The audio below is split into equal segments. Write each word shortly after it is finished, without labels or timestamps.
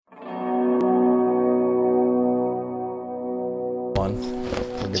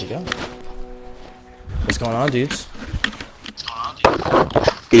Good to go. What's going on, dudes?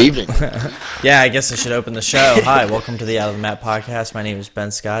 Good evening. Yeah, I guess I should open the show. Hi, welcome to the Out of the Map podcast. My name is Ben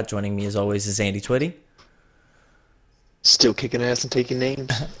Scott. Joining me, as always, is Andy Twitty. Still kicking ass and taking names.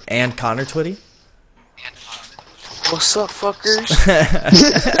 And Connor Twitty. What's up, fuckers?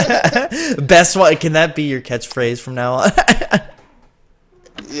 Best one. Can that be your catchphrase from now on?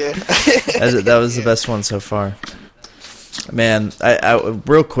 Yeah. That was the best one so far. Man, I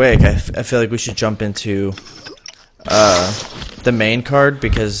real quick, I feel like we should jump into the main card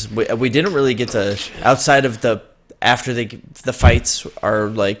because we didn't really get to, outside of after the fights are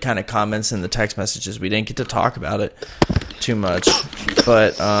like kind of comments in the text messages, we didn't get to talk about it too much.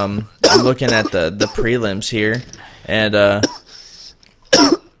 But I'm looking at the prelims here, and the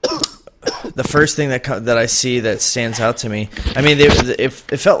first thing that I see that stands out to me, I mean, it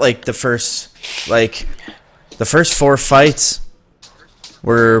felt like the first four fights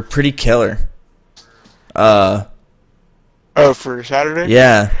were pretty killer. Oh, for Saturday?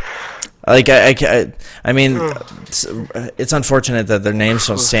 Yeah. Like, I mean, it's unfortunate that their names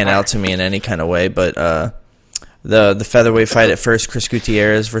don't stand out to me in any kind of way, but the featherweight fight at first, Chris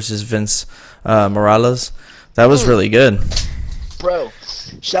Gutierrez versus Vince Morales, that was really good. Bro,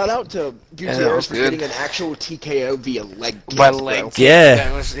 shout out to Gutierrez for getting an actual TKO via leg kick. By leg kick.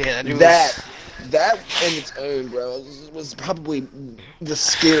 Yeah. That in its own, bro, was probably the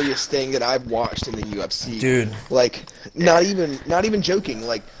scariest thing that I've watched in the UFC. Dude. Like, not even joking.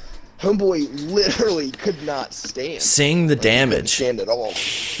 Like, homeboy literally could not stand. Seeing the damage. Couldn't stand at all.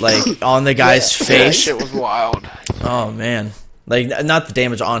 Like, on the guy's That face. shit was wild. Oh, man. Like, not the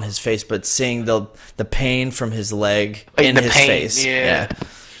damage on his face, but seeing the pain from his leg Like in the his pain, face. yeah.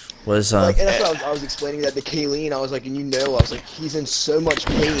 Was, Like, and that's what I was explaining that to Kayleen. I was like, and I was like, he's in so much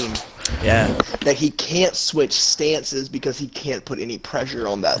pain yeah. that he can't switch stances because he can't put any pressure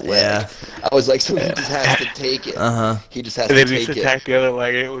on that leg. Yeah. I was like, so he just has to take it. Uh-huh. He just has And to then take just it. attack the other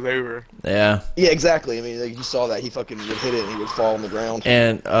leg and it was over. Yeah. Yeah, exactly. I mean, like, you saw that. He fucking would hit it and he would fall on the ground.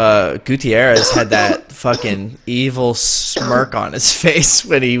 And Gutierrez had that fucking evil smirk on his face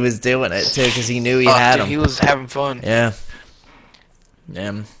when he was doing it, too, because he knew he had Dude, him. he was having fun. Yeah.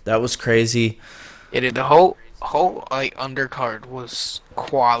 Damn, that was crazy. Yeah, dude, the whole like undercard was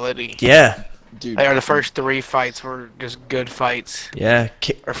quality. Yeah. Dude, Like, the first three fights were just good fights. Yeah.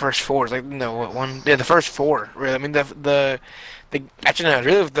 Or first four, like no, what one? Yeah, the first four. Really, I mean the actually no,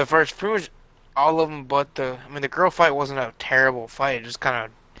 really the first pretty much all of them, but the girl fight wasn't a terrible fight. It just kind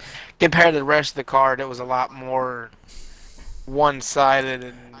of compared to the rest of the card, it was a lot more one-sided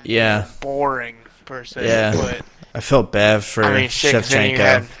and Yeah. boring per se. Yeah. But I felt bad for I mean, shit, considering you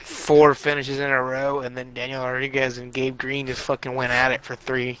had Shevchenko. 4 finishes in a row, and then Daniel Rodriguez and Gabe Green just fucking went at it for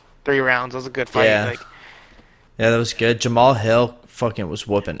three rounds. That was a good fight. Yeah. Like, Yeah, that was good. Jamal Hill fucking was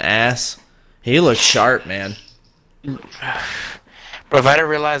whooping ass. He looked sharp, man. but if I'd have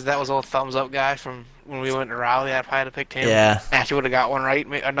realized that was old thumbs up guy from when we went to Raleigh, I'd probably have picked him. Yeah. Actually would have got one right,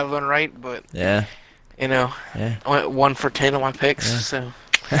 another one right, but Yeah. you know, Yeah. I went 1 for 10 on my picks. Yeah. So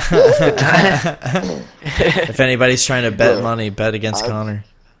If anybody's trying to bet Bro, money, bet against Connor.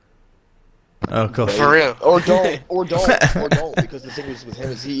 Oh, cool. For real. Or don't, because the thing is with him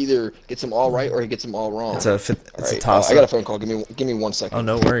is he either gets them all right or he gets them all wrong. It's a Alright, toss I got a up. phone call. Give me 1 second. Oh,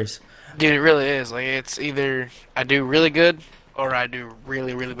 no worries. Dude, it really is. Like, it's either I do really good or I do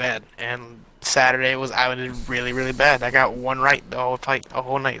really, really bad. And Saturday I did really, really bad. I got one right the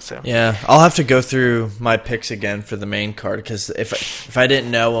whole night. So Yeah, I'll have to go through my picks again for the main card because if I didn't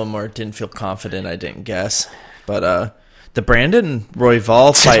know them or didn't feel confident, I didn't guess. But the Brandon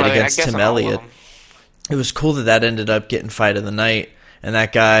Royval fight I against guess Tim on all of Elliott, them. it was cool that ended up getting fight of the night. And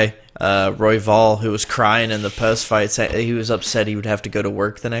that guy, Royval, who was crying in the post fight, said he was upset he would have to go to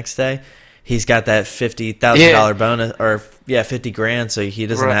work the next day. He's got that $50,000 bonus, or $50,000, so he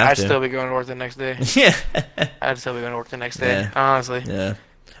doesn't have I'd to. still be going to work the next day. Yeah, I'd still be going to work the next day, Yeah. honestly. yeah.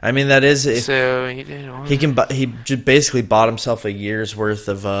 I mean, that is So he did. he basically bought himself a year's worth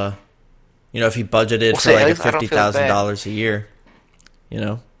of if he budgeted for see, like at a least I don't feel $50,000 a year,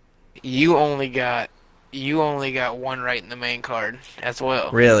 You only got one right in the main card as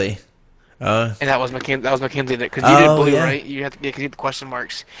well. really. And that was Mackenzie because you did Oh, blue, yeah. right? You have to get the question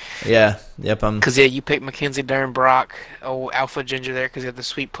marks. Yeah, yep. Because you picked Mackenzie, Darren Brock, Alpha Ginger there because he had the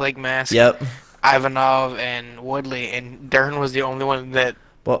sweet plague mask. Yep. Ivanov and Woodley, and Darren was the only one that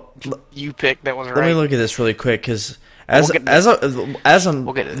Well, you picked that wasn't let right. me look at this really quick because We'll get to as I'm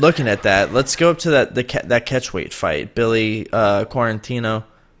We'll get to that. looking at that, let's go up to that catchweight fight, Billy Quarantino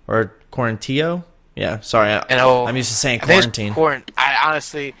or Quarantillo. Yeah, sorry, And, I'm used to saying I think it's quarantine. I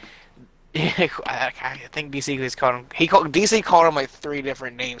honestly, Yeah, I think DC just called him. DC called him like 3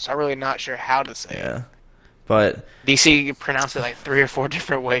 different names. So I'm really not sure how to say it. Yeah, but DC pronounced it like 3 or 4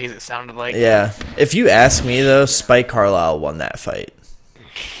 different ways. It sounded like. yeah. If you ask me though, Spike Carlisle won that fight.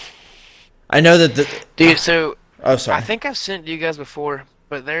 I know that the. Dude, so Oh, sorry. I think I've sent you guys before,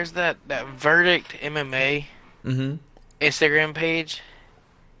 but there's that Verdict MMA Mm-hmm. Instagram page,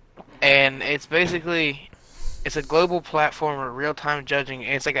 and it's basically it's a global platform of real-time judging.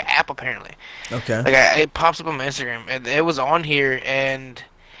 And it's like an app apparently. Okay. Like it pops up on my Instagram, and it was on here, and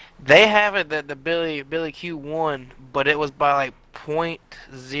they have it that the Billy Q won, but it was by like point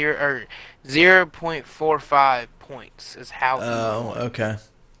zero or 0.45 points is how he Oh, won. okay.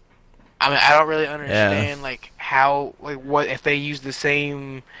 I mean, I don't really understand like how like what if they use the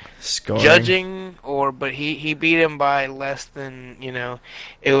same Scoring. judging but he beat him by less than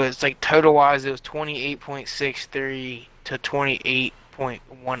it was like total wise it was 28.63 to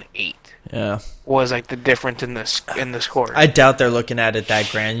 28.18 Yeah. was like the difference in the score. I doubt they're looking at it that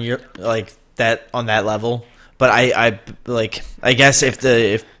granular, like that on that level. But I guess if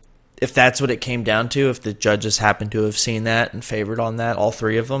that's what it came down to, if the judges happened to have seen that and favored on that, all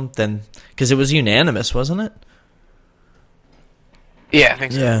three of them, then because it was unanimous, wasn't it? Yeah, I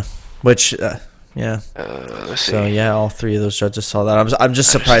think so. Yeah. Which, yeah. Let's see. So yeah, all three of those judges saw that. I'm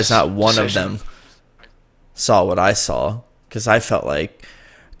just surprised not one of them saw what I saw, because I felt like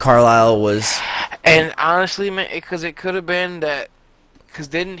Carlisle was. And honestly, man, because it could have been that, because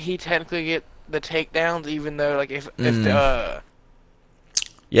didn't he technically get the takedowns, even though like if the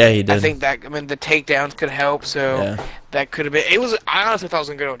Yeah, he did. I think that the takedowns could help, so Yeah. that could have been. It was. I honestly thought it was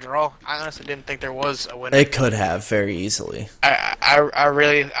gonna go to a draw. I honestly didn't think there was a winner. It could have very easily. I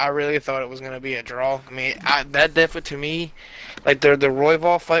really thought it was gonna be a draw. I mean, that definitely to me, like the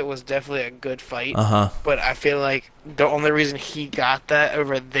Royval fight was definitely a good fight. Uh-huh. But I feel like the only reason he got that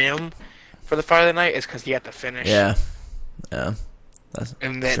over them for the fight of the night is because he had to finish. Yeah. Yeah. That's,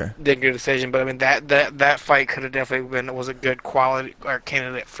 And then sure. didn't get a decision. But I mean that fight could have definitely was a good quality or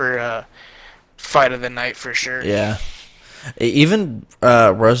candidate for fight of the night for sure. Yeah. Even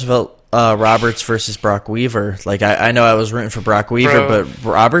Roosevelt Roberts versus Brock Weaver. Like I know I was rooting for Brock Weaver, Bro. but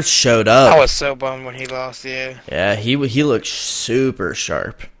Roberts showed up. I was so bummed when he lost. Yeah. Yeah, he looked super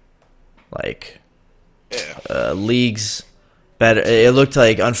sharp. Like Yeah. leagues better. It looked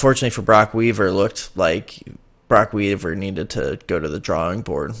like, unfortunately for Brock Weaver, it looked like Brock Weaver needed to go to the drawing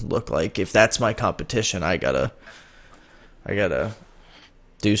board. Look like, if that's my competition, I gotta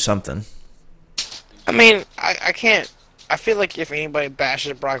do something. I mean, I can't. I feel like if anybody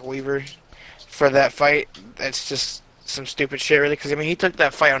bashes Brock Weaver for that fight, that's just some stupid shit, really. Because I mean, he took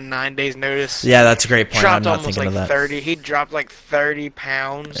that fight on 9 days' notice. Yeah, that's a great point. I'm Dropped not almost thinking like of that. 30. He dropped like 30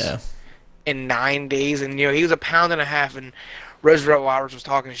 pounds Yeah. in 9 days, and he was a pound and a half. And Roosevelt Roberts was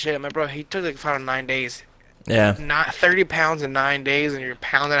talking shit. I mean, bro, he took the fight on 9 days. Yeah. Not 30 pounds in 9 days, and you're a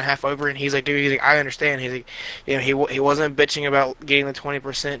pound and a half over. And he's like, dude, I understand. He's like, he wasn't bitching about getting the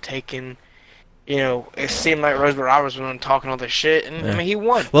 20% taken. It seemed like Roosevelt Roberts was talking all this shit, and I mean, he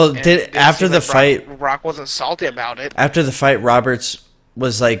won. Well, And did it after seemed the like fight, Brock wasn't salty about it. after the fight, Roberts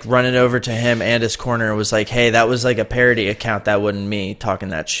was like running over to him and his corner and was like, "Hey, that was like a parody account. That wasn't me talking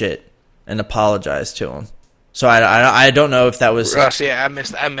that shit," and apologized to him. So I don't know if that was. Yeah, I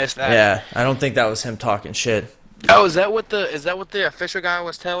missed that. Yeah, I don't think that was him talking shit. Oh, is that what the official guy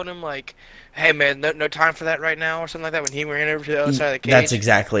was telling him? Like, hey man, no time for that right now, or something like that. When he ran over to the other side of the cage. That's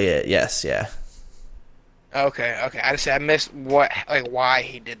exactly it. Yes, yeah. Okay. I missed why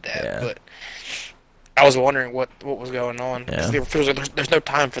he did that, Yeah. but I was wondering what was going on. Yeah. There's no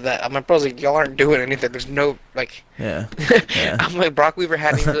time for that. I'm like, bro, like, y'all aren't doing anything. There's no like. Yeah. Yeah. I'm like, Brock Weaver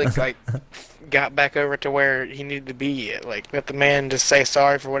hadn't even really got back over to where he needed to be yet. Like, let the man just say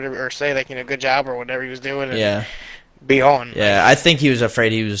sorry for whatever, or say like good job or whatever he was doing, and Yeah. be on. Yeah, I think he was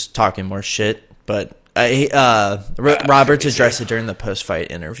afraid he was talking more shit, but Roberts addressed it during the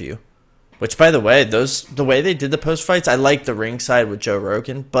post-fight interview. Which, by the way, the way they did the post-fights, I like the ringside with Joe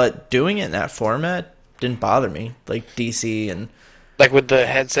Rogan, but doing it in that format didn't bother me. Like DC and Like with the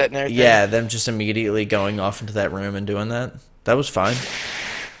headset and everything. yeah, them just immediately going off into that room and doing that. That was fine.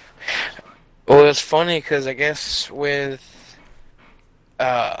 Well, it's funny because I guess with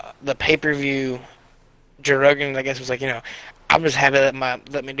the pay-per-view, Joe Rogan, I guess, was like, I'm just happy that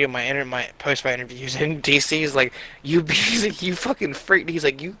let me do my post-fight interviews. And DC's like, you fucking freak. He's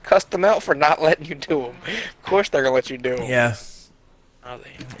like, you cussed them out for not letting you do them. Of course they're gonna let you do them. Yeah.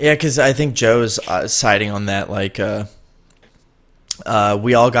 Yeah, because I think Joe's siding on that, like, we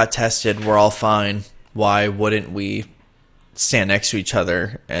all got tested, we're all fine. Why wouldn't we stand next to each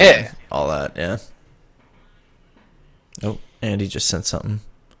other and all that? Yeah. Oh, Andy just sent something.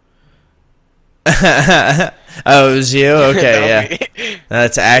 Oh, it was you? Okay, yeah. Me.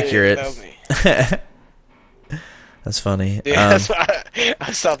 That's accurate. Yeah, that was me. That's funny. Yeah, that's why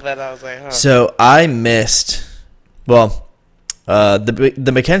I saw that. I was like, huh. So I missed, well,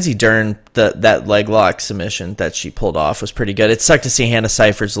 the Mackenzie Dern, that leg lock submission that she pulled off was pretty good. It sucked to see Hannah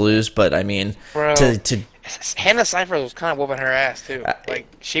Cyphers lose, but I mean, Bro, to Hannah Cyphers was kind of whooping her ass too. Like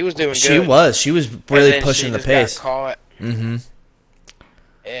she was doing good. she was And really then pushing she the just pace. Got caught. Mm-hmm.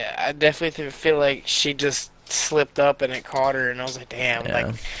 Yeah, I definitely feel like she just slipped up and it caught her, and I was like, damn. Yeah.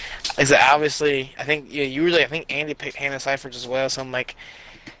 Like, is it obviously? I think I think Andy picked Hannah Cyphers as well. So I'm like,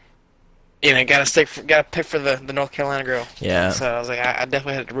 gotta pick for the North Carolina girl. Yeah. So I was like, I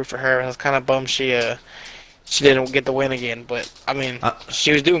definitely had to root for her. I was kind of bummed she didn't get the win again, but I mean,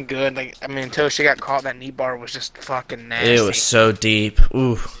 she was doing good. Like, I mean, until she got caught, that knee bar was just fucking nasty. It was so deep.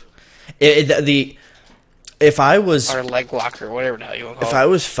 Ooh. If I was Or leg lock or whatever the hell you want to call if it. I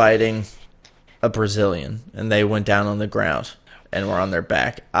was fighting a Brazilian and they went down on the ground and were on their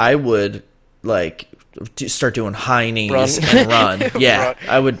back, I would like start doing high knees Run. and run. Yeah, Run.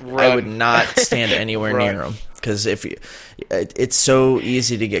 I would Run. not stand anywhere near them because it's so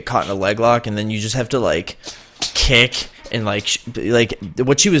easy to get caught in a leg lock and then you just have to like kick and like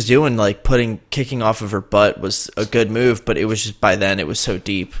what she was doing, like kicking off of her butt was a good move, but it was just by then it was so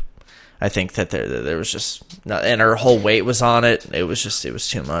deep. I think that there was just not, and her whole weight was on it. It was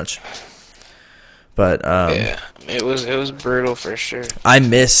too much. But Yeah, it was brutal for sure. I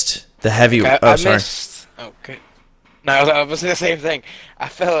missed the heavy. I Sorry. missed. Okay. No, I was saying the same thing. I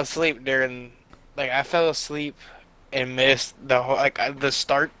fell asleep and missed the whole the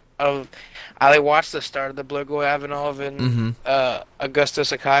start of. I watched the start of the Blagojevic and Augusto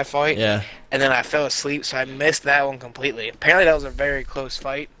Sakai fight. Yeah. And then I fell asleep, so I missed that one completely. Apparently, that was a very close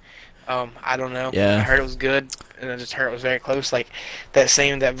fight. I don't know. Yeah. I heard it was good, and I just heard it was very close. Like that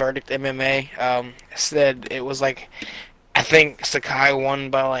Verdict MMA said it was like, I think Sakai won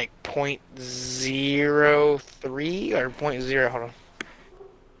by like .03 or .0. Hold on,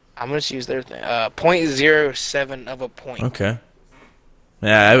 I'm gonna just use their thing. .07 of a point. Okay.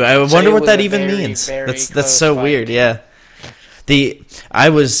 Yeah, I So wonder it what was that a even very, means. very That's close so fight. weird. Yeah. I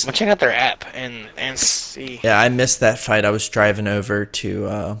was. Well, check out their app and see. Yeah, I missed that fight. I was driving over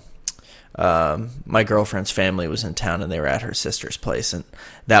to my girlfriend's family was in town, and they were at her sister's place, and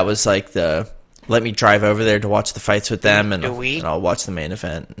that was like let me drive over there to watch the fights with them, and I'll watch the main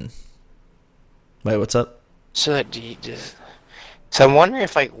event. And, wait, what's up? So I'm wondering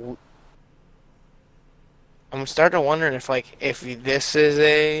if I'm starting to wondering if this is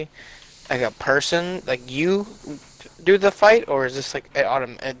a person like you do the fight, or is this like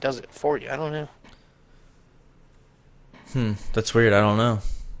it does it for you? I don't know. That's weird. I don't know.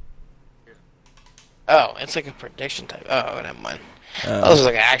 Oh, it's like a prediction type. Oh, never mind. This is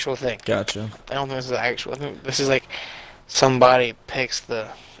like an actual thing. Gotcha. I don't think this is actual. I think this is like somebody picks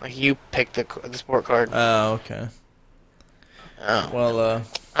you pick the sport card. Oh, okay. Oh, Well,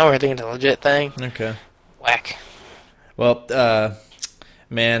 I was thinking it's a legit thing. okay. Whack. Well,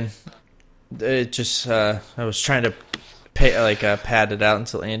 man, it just I was trying to pad it out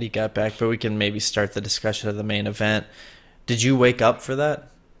until Andy got back, but we can maybe start the discussion of the main event. Did you wake up for that?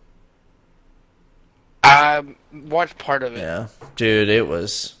 I watched part of it. Yeah, dude,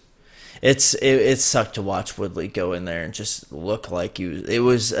 it sucked to watch Woodley go in there and just look like it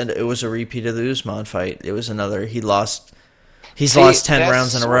was a repeat of the Usman fight. It was another. He's lost 10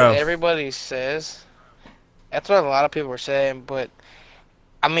 rounds in a row. What everybody says. That's what a lot of people were saying, but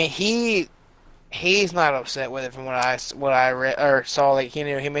I mean, he's not upset with it from what I read or saw. Like, he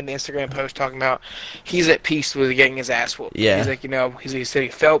made an Instagram post talking about he's at peace with getting his ass whooped. Yeah. He's like, he said he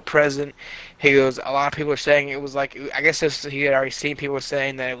felt present. He goes, a lot of people are saying it was like, I guess he had already seen people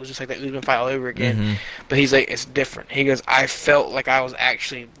saying that it was just like the Usman fight all over again. Mm-hmm. But he's like, it's different. He goes, I felt like I was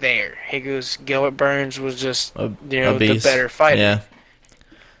actually there. He goes, Gilbert Burns was just, A the beast. better fighter. Yeah.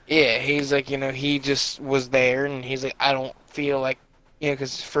 Yeah, he's like, he just was there, and he's like, I don't feel like,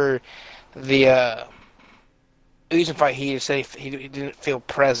 because for the Usman fight, he just said he didn't feel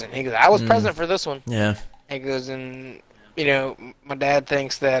present. He goes, I was present for this one. Yeah. He goes, and my dad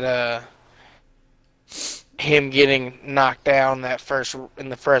thinks that him getting knocked down in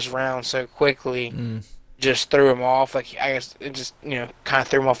the first round so quickly just threw him off. Like, I guess it just kind of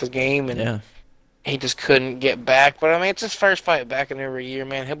threw him off his game, and Yeah. he just couldn't get back. But I mean, it's his first fight back in over a year,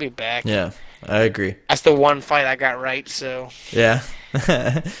 man. He'll be back. Yeah. I agree. That's the one fight I got right. So Yeah.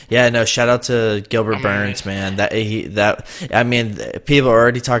 Yeah, no, shout out to Gilbert Burns, man. I mean, people are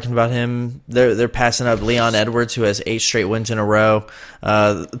already talking about him. They're passing up Leon Edwards, who has 8 straight wins in a row.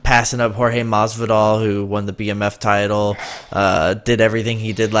 Passing up Jorge Masvidal, who won the BMF title. Did everything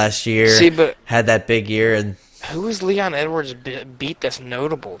he did last year. See, but had that big year. And who is Leon Edwards beat that's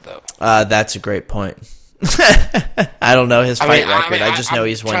notable though? that's a great point. I don't know his fight record. I just know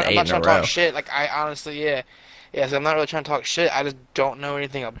he's won 8 in a row. I'm not trying to talk shit. Like, I honestly, yeah. So I'm not really trying to talk shit. I just don't know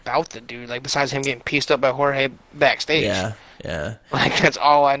anything about the dude. Like, besides him getting pieced up by Jorge backstage. Yeah. Like, that's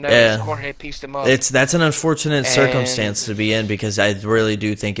all I know is Jorge pieced him up. That's an unfortunate circumstance to be in, because I really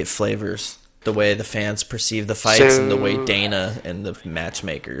do think it flavors the way the fans perceive the fights and the way Dana and the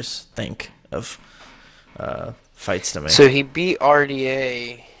matchmakers think of fights to make. So he beat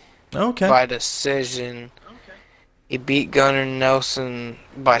RDA by Okay. decision. He beat Gunnar Nelson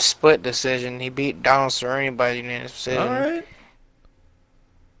by split decision. He beat Donald Cerrone by unanimous decision. All right.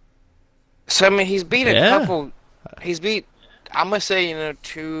 So, I mean, he's beat a Yeah. couple. He's beat, I'm going to say,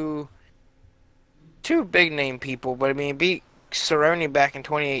 two big name people. But, I mean, he beat Cerrone back in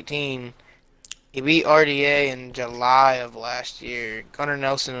 2018. He beat RDA in July of last year. Gunnar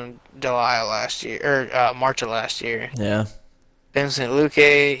Nelson in July of last year. Or March of last year. Yeah. Vincent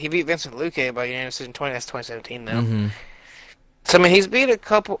Luque. He beat Vincent Luque by unanimous decision 20. That's 2017 now. Mm-hmm. So, I mean, he's beat a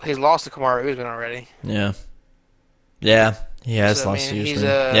couple. He's lost to Kamaru Usman already. Yeah. Yeah. He has So, I lost mean, to he's,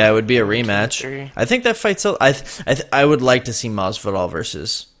 Usman. Yeah, it would be a 1, 2, rematch. 3. I think that fight's. I would like to see Masvidal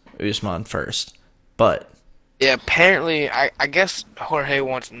versus Usman first, but Yeah, apparently, I guess Jorge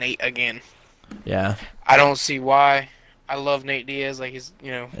wants Nate again. yeah, I don't see why. I love Nate Diaz. Like, he's,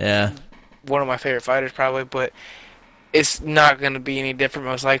 yeah, one of my favorite fighters probably, but it's not going to be any different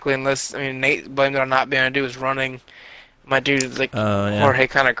most likely unless, Nate blamed it on not being able to do his running. My dude, like, yeah. Jorge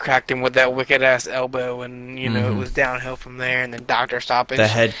kind of cracked him with that wicked-ass elbow, and, it was downhill from there, and then doctor stoppage. the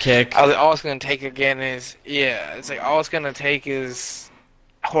head kick. All it's going to take again is, it's like, all it's going to take is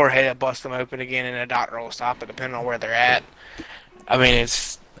Jorge to bust them open again, and a doctor will stop it, depending on where they're at. I mean,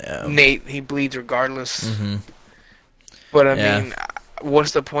 it's Yeah. Nate, he bleeds regardless. Mm-hmm. But, I Yeah. mean,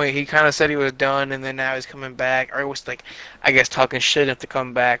 what's the point? He kind of said he was done, and then now he's coming back. Or it was, like, I guess talking shit if to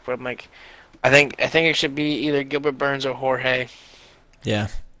come back. But I'm like, I think it should be either Gilbert Burns or Jorge. Yeah.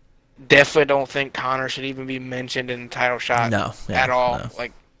 Definitely don't think Connor should even be mentioned in the title shot No. Yeah, at all. no.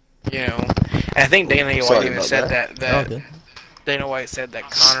 Like, And I think Dana White Sorry even about said that. that Okay. Dana White said that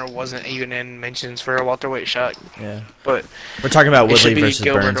Connor wasn't even in mentions for a welterweight shot. Yeah. But We're talking about it Woodley should be versus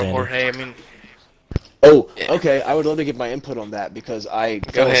Gilbert Burns. or Andy. Jorge. I mean, Oh, Yeah. okay. I would love to give my input on that because I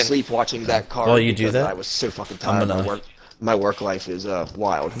fell ahead. asleep watching that card. While you do because that, I was so fucking I'm tired. gonna- My work life is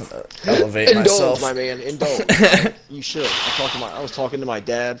wild. Elevate Indulge, myself. my man. Indulge. You should. I was talking to my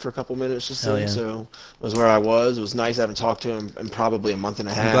dad for a couple minutes just Hell then, yeah. so it was where I was. It was nice. I haven't talked to him in probably a month and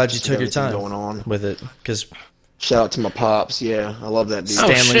a half. I'm glad you just took your with everything time going on. with it, because Shout out to my pops. Yeah, I love that dude. Oh,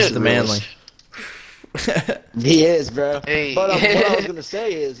 Stanley's shit. the manly. He is, bro. Hey. But what I was gonna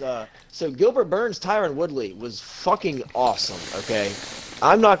say is, so Gilbert Burns, Tyron Woodley was fucking awesome. Okay,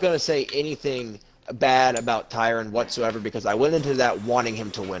 I'm not gonna say anything bad about Tyron whatsoever because I went into that wanting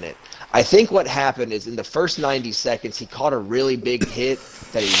him to win it. I think what happened is in the first 90 seconds he caught a really big hit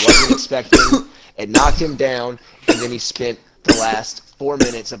that he wasn't expecting. It knocked him down, and then he spent the last 4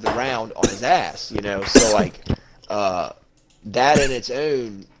 minutes of the round on his ass. So like that in its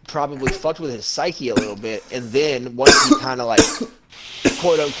own probably fucked with his psyche a little bit, and then once he kind of like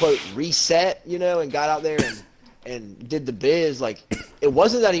quote unquote reset, and got out there and did the biz, like it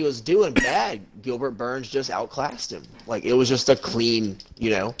wasn't that he was doing bad. Gilbert Burns just outclassed him. Like it was just a clean,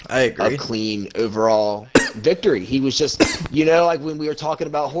 I agree. a clean overall victory. He was just, like when we were talking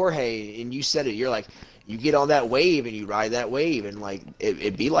about Jorge and you said it, you're like, you get on that wave and you ride that wave and like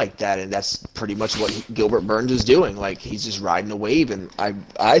it be like that, and that's pretty much what Gilbert Burns is doing. Like he's just riding a wave, and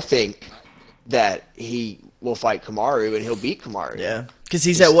I think that he will fight Kamaru and he'll beat Kamaru. Yeah, because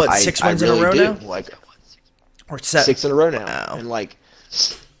he's at what, 6 wins in a row now, Like or 7? 6 in a row now, Wow. and like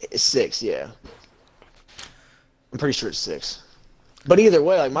 6, yeah. I'm pretty sure it's 6. But either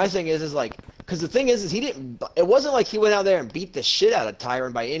way, like my thing is like, because the thing is he didn't. It wasn't like he went out there and beat the shit out of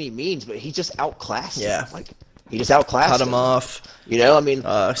Tyron by any means, but he just outclassed Yeah. him. Like he just outclassed Cut him off. I mean,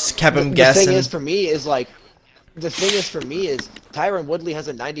 Kept him the guessing. thing is for me is Tyron Woodley has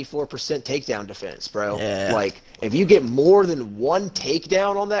a 94% takedown defense, bro. Yeah. Like if you get more than one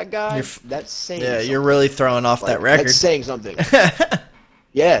takedown on that guy, You're that's saying yeah, something. you're really throwing off Like, that record. That's saying something.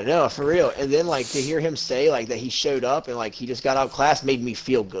 Yeah, no, for real. And then like to hear him say like that he showed up and like he just got outclassed made me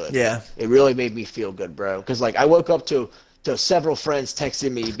feel good. Yeah. It really made me feel good, bro. Because like I woke up to So several friends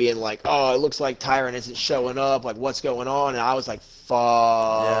texted me being like, "Oh, it looks like Tyron isn't showing up. Like, what's going on?" And I was like, "Fuck."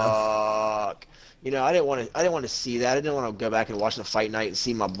 Yeah. I didn't want to see that. I didn't want to go back and watch the fight night and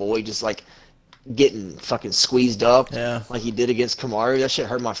see my boy just like getting fucking squeezed up Yeah. like he did against Kamaru. That shit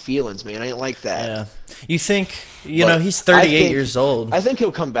hurt my feelings, man. I didn't like that. Yeah. You think, But he's I 38 think- years old. I think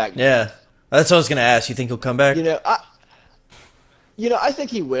he'll come back. Yeah. That's what I was going to ask. You think he'll come back? I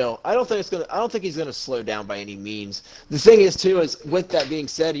think he will. I don't think he's gonna slow down by any means. The thing is, too, is with that being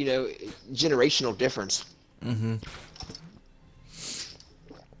said, generational difference. Mm-hmm.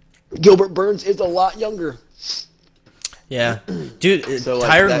 Gilbert Burns is a lot younger. Yeah. Dude, So, like,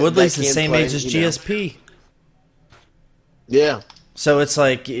 Tyron that Woodley's the can same play, age as GSP. Yeah. So it's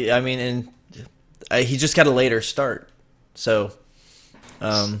like, I mean, he just got a later start. So,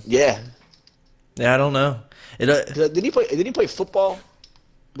 Yeah. yeah, I don't know. Did he play football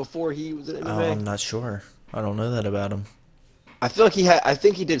before he was in MMA? I'm not sure. I don't know that about him. I feel like I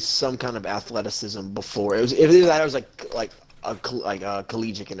think he did some kind of athleticism before. It was like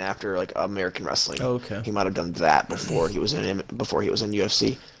collegiate and after like American wrestling. Oh, okay. He might have done that before he was in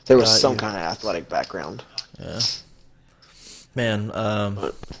UFC. There was some kind of athletic background. Yeah. Man,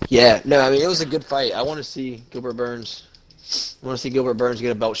 Yeah, no, I mean it was a good fight. I want to see Gilbert Burns. I want to see Gilbert Burns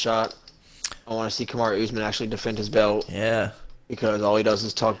get a belt shot. I want to see Kamaru Usman actually defend his belt yeah. because all he does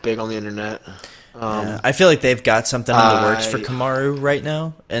is talk big on the internet. Yeah. I feel like they've got something in the works for Kamaru right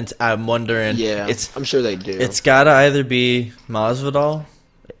now, and I'm wondering. Yeah, I'm sure they do. It's got to either be Masvidal,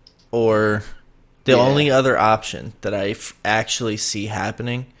 or the only other option that I actually see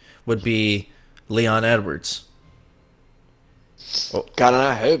happening would be Leon Edwards. God, and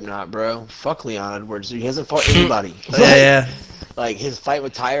I hope not, bro. Fuck Leon Edwards. He hasn't fought anybody. Yeah. Like his fight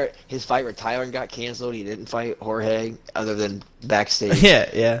with Tyron got canceled. He didn't fight Jorge other than backstage.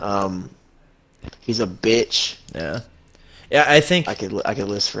 Yeah. He's a bitch. Yeah. Yeah, I think I could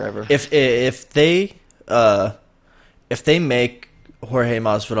list forever. if they make Jorge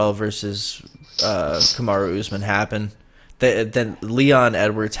Masvidal versus Kamaru Usman happen, then Leon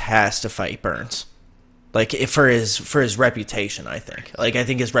Edwards has to fight Burns. Like for his reputation, I think. Like I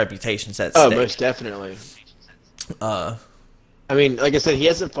think his reputation's at stake. Oh, most definitely. I mean, like I said, he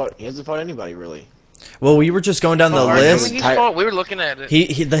hasn't fought anybody really. Well, we were just going down the I list. mean, we were looking at it. He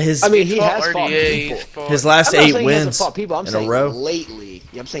He has has fought RDA, people. his last I'm not 8 saying he hasn't wins fought people. I'm in saying a row. lately.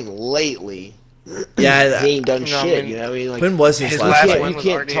 I'm saying lately. Yeah, He ain't done You know, shit. I mean, You know what I mean? Like, when was his His last last fight? win You was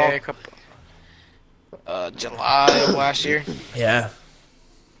can't RDA talk- July of last year. Yeah.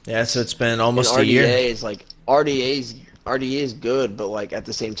 Yeah, so it's been and almost a RDA year. is like RDA is good, but like at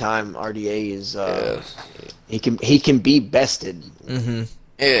the same time, RDA is he can be bested. Mm-hmm.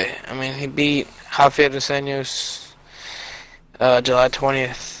 Yeah, I mean, he beat Javier Dos Anjos July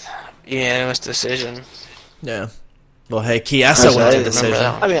 20th, unanimous decision. Yeah. Well, hey, Chiesa went to remember decision.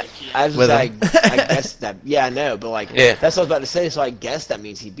 that I mean, I guess that. Yeah, I know, but like Yeah. that's what I was about to say. So I guess that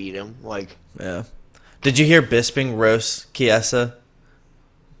means he beat him. Like, Yeah. Did you hear Bisping roast Chiesa?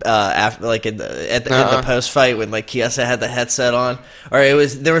 After like in the post fight when like Chiesa had the headset on, or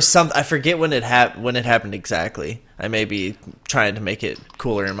there was some, I forget when it happened exactly. I may be trying to make it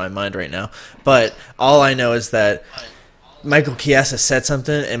cooler in my mind right now, but all I know is that Michael Chiesa said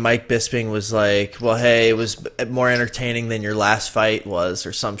something and Mike Bisping was like, "Well, hey, it was more entertaining than your last fight was,"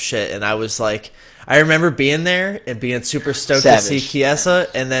 or some shit, and I was like. I remember being there and being super stoked to see Chiesa,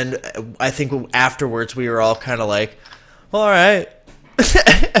 and then I think afterwards we were all kind of like, well, all right.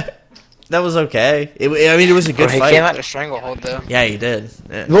 That was okay. It was a good He fight. came out to stranglehold, though. Yeah, he did.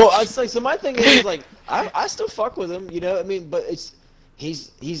 Yeah. well, it's like so. My thing is like I still fuck with him. You know, what I mean, but he's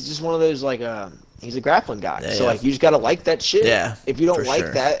just one of those like he's a grappling guy. Yeah, so yeah. like you just gotta like that shit. Yeah, If you don't for like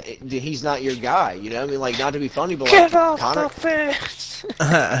sure. that, he's not your guy. You know, what I mean, like not to be funny, but Get like off Connor. the fence!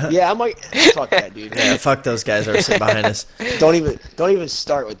 Yeah, I'm like fuck that dude. Yeah, fuck those guys that are sitting behind us. Don't even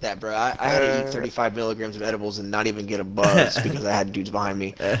start with that, bro. I had to eat 35 milligrams of edibles and not even get a buzz because I had dudes behind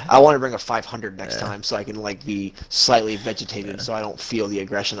me. I want to bring a 500 next time so I can like be slightly vegetated so I don't feel the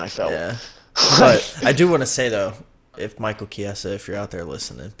aggression I felt. Yeah. But I do want to say, though, if Michael Chiesa, if you're out there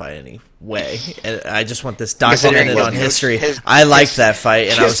listening by any way, and I just want this documented on history. I liked that fight,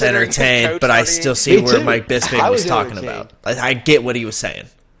 and I was considering his entertained, coach but I already- still see Me where too. Mike Bisping I was was talking entertained. about. I get what he was saying.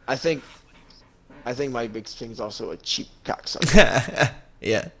 I think Mike Big Thing's also a cheap cocksucker.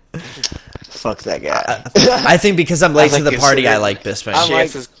 Yeah. Fuck that guy. I think because I'm late I to the think party, I considering- like Bisping. I'm like-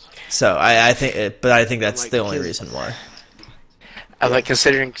 Chiesa's- So I think, but I think that's Like the only his- reason why. I like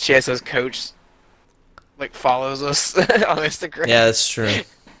considering Chiesa's coach like follows us on Instagram. Yeah, that's true.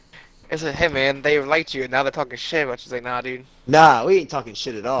 I said, hey man, they liked you, and now they're talking shit. But she's like, nah, dude. Nah, we ain't talking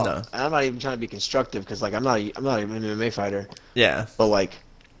shit at all. No. And I'm not even trying to be constructive because like I'm not an MMA fighter. Yeah. But like,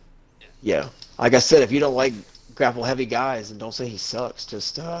 yeah, like I said, if you don't like grapple heavy guys, then don't say he sucks.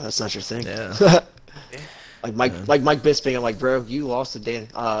 Just that's not your thing. Yeah. Like Mike Bisping, I'm like, bro, you lost to Dan.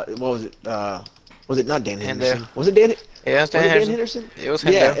 What was it? Was it not Dan Henderson? Was it Dan? Yeah, it was Dan Henderson. Henderson. It was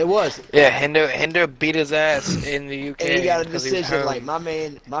Hendo. Yeah, it was. Yeah, Hendo beat his ass in the UK. And he got a 'cause he was decision. home. Like my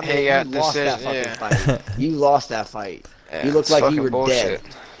man, He you got lost that decision, fucking fight. You lost that fight. Yeah, You looked it's like you fucking were bullshit.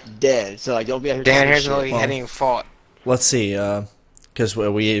 dead. So like, don't be out here Dan talking Henderson shit. hadn't even fought. Let's see, because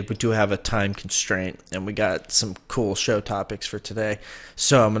we do have a time constraint, and we got some cool show topics for today.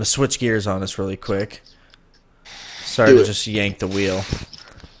 So I'm going to switch gears on us really quick. Sorry Do to it. just yank the wheel,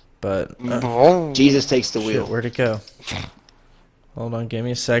 but Jesus takes the shit, wheel. where'd it go? Hold on, give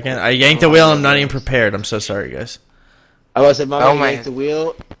me a second. I yanked the wheel. I'm not even prepared. I'm so sorry, guys. I was said, my Oh, man man. yanked the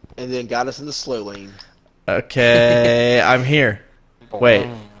wheel and then got us in the slow lane. Okay, I'm here. Wait,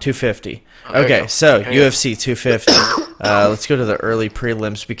 250. Oh, there you Okay, go. so There you go. UFC 250. Let's go to the early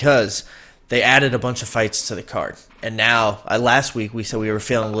prelims because they added a bunch of fights to the card. And now, last week we said we were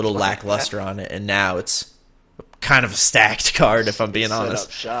feeling a little lackluster on it, and now it's kind of a stacked card, if I'm being Set honest.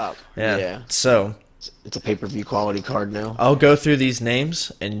 up shop. Yeah. So It's a pay-per-view quality card now. I'll go through these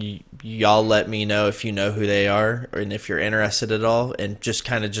names, and y'all let me know if you know who they are, and if you're interested at all, and just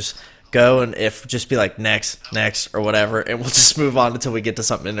kind of just go, and if just be like next, or whatever, and we'll just move on until we get to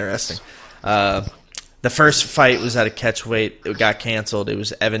something interesting. The first fight was at a catchweight. It got canceled. It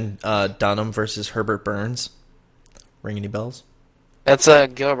was Evan Dunham versus Herbert Burns. Ring any bells? That's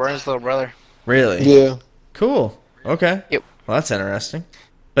Gil Burns' little brother. Really? Yeah. Cool. Okay. Yep. Well, that's interesting.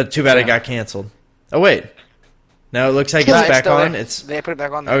 But too bad it got canceled. Oh, wait. No, it looks like No, it's back still on. there. It's They put it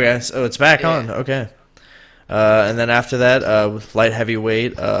back on there. okay. So it's back Yeah. on. Okay. And then after that, with light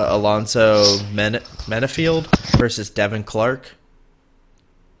heavyweight, Alonzo Menafield versus Devin Clark.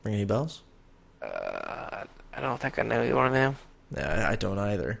 Ring any bells? I don't think I know either one of them. Yeah, I don't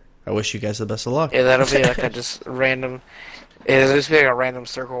either. I wish you guys the best of luck. Yeah, that'll be like a just random. It'll just be like a random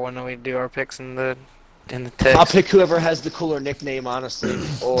circle when we do our picks in the text. I'll pick whoever has the cooler nickname, honestly,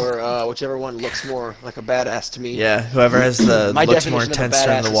 or whichever one looks more like a badass to me. Yeah, whoever has the My looks definition more of a intense badass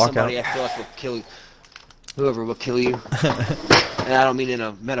during the is somebody walkout. I feel like will kill you. Whoever will kill you. And I don't mean in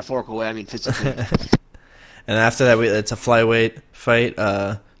a metaphorical way. I mean physically. And after that, it's a flyweight fight.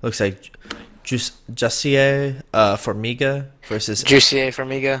 Looks like Jussier Formiga versus Jussier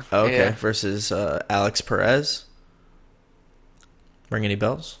Formiga. oh, okay, Yeah. versus Alex Perez. Ring any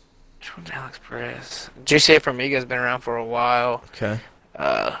bells? Which one's Alex Perez? Jussier Formiga's been around for a while. Okay.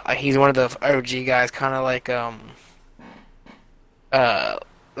 He's one of the OG guys, kind of like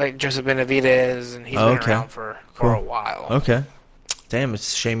Joseph Benavidez, and he's been Okay. around for Cool. a while. Okay. Damn,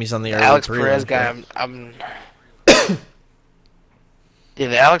 it's a shame he's on the early Alex prelim. Perez guy, I'm yeah,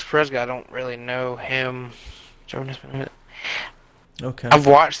 the Alex Perez guy, I don't really know him. Jonas Benavidez. Okay. I've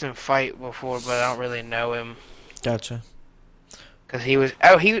watched him fight before, but I don't really know him. Gotcha. Because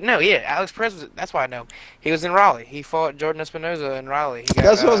Alex Perez was, that's why I know him. He was in Raleigh. He fought Jordan Espinoza in Raleigh. He got,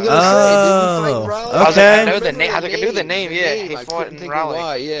 That's what I was gonna say. Didn't he fight in Raleigh? I was like, I know the remember name. I was like, I knew the name. Yeah, he I fought couldn't in think of Raleigh.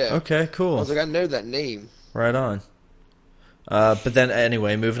 why, yeah. Okay, I cool. was like, I know that name. Right on. But then,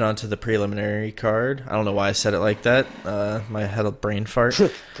 anyway, moving on to the preliminary card. I don't know why I said it like that. My head a brain fart.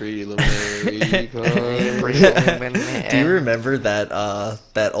 Preliminary Do you remember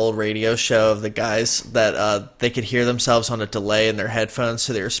that old radio show of the guys that they could hear themselves on a delay in their headphones,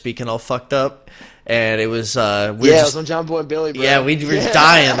 so they were speaking all fucked up, and it was it was on John Boy and Billy, bro. we were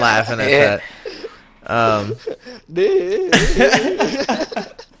dying laughing at Yeah.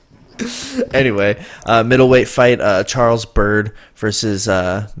 that. Anyway, middleweight fight: Charles Byrd versus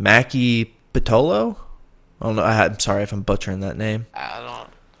Mackie Pitolo. I don't know. I'm sorry if I'm butchering that name. I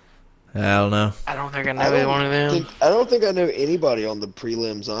I don't know. don't think I know either one of them. I don't think I know anybody on the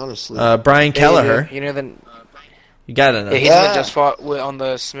prelims, honestly. Brian Kelleher. You know the You gotta know. yeah, he's the one just fought on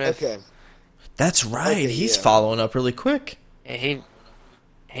the Smith. okay. That's right. Okay, He's yeah. following up really quick. Yeah,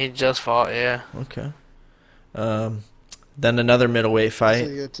 he just fought. Yeah. Okay. Then another middleweight So fight.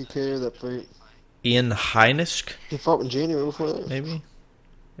 you got TK that fight. Ian Heinisch, He fought in January before that. maybe?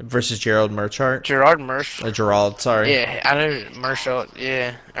 Versus Gerald Merchart. Gerard Mersch. Gerald, sorry. Yeah, I know Marshall.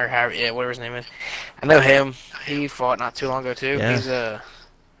 Yeah, or Harry. Yeah, whatever his name is. I know him. He fought not too long ago too. Yeah.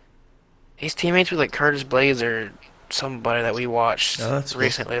 He's teammates with like Curtis Blades or somebody that we watched Oh, that's cool.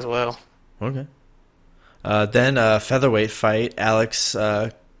 recently as well. Okay. Then featherweight fight: Alex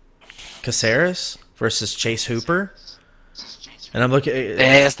Caceres versus Chase Hooper. And I'm looking. Yeah,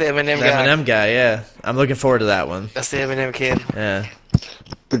 that's the Eminem The guy. Eminem guy, yeah. I'm looking forward to that one. That's the Eminem kid. Yeah.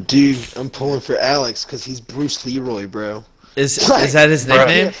 But dude, I'm pulling for Alex because he's Bruce Leroy, bro. Is that his Bro.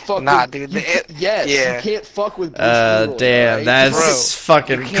 nickname? Nah, dude. Yes, Yeah. you can't fuck with Bruce Leroy. Damn, right? that's Bro,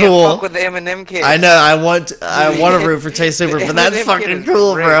 fucking you can't cool. fuck with the Eminem kid. I know. I want to root for Chase Hooper, but that's Eminem kid fucking is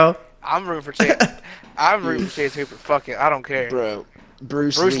cool, great. bro. I'm rooting for Chase. I'm rooting for Chase Hooper. Fuck it, I don't care. Bro.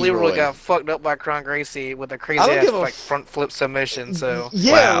 Bruce Leroy got fucked up by Kron Gracie with a crazy I don't ass give a like front flip submission. So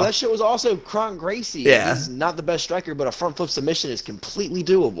Yeah, Wow. that shit was also Kron Gracie. Yeah. He's not the best striker, but a front flip submission is completely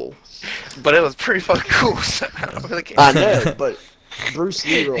doable. but it was pretty fucking cool. So I don't really care. I know, but Bruce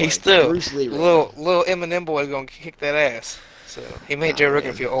Leroy. He's still Bruce Leroy. little Eminem boy gonna kick that ass. So he made Joe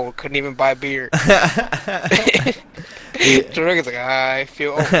Rogan feel old. Couldn't even buy beer. Joe Rogan's like, I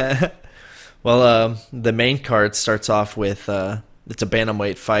feel old. Well, the main card starts off with it's a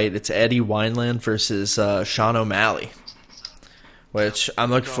bantamweight fight. It's Eddie Wineland versus Sean O'Malley, which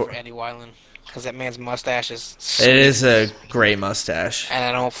I'm looking Going for. Eddie Wineland because that man's mustache is. It is a great mustache. And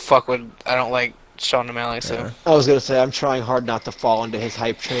I don't like Sean O'Malley. So I was gonna say I'm trying hard not to fall into his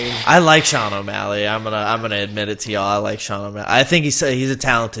hype train. I like Sean O'Malley. I'm gonna admit it to y'all. I like Sean O'Malley. I think he's a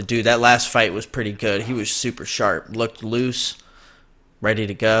talented dude. That last fight was pretty good. He was super sharp, looked loose, ready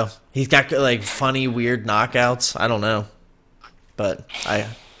to go. He's got like funny, weird knockouts. I don't know, but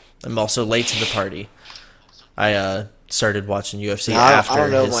I'm also late to the party. I started watching UFC after I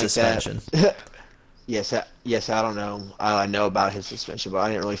don't know his like suspension. that. Yes, I don't know. I know about his suspension, but I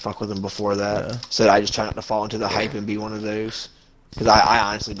didn't really fuck with him before that. Yeah. So I just try not to fall into the hype and be one of those. Because I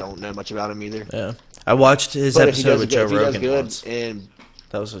honestly don't know much about him either. Yeah, I watched his But if he episode does with good, Joe if he does Rogan good once. and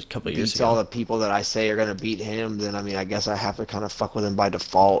That was a couple of years beats all ago. the people that I say are gonna beat him, then I mean I guess I have to kind of fuck with him by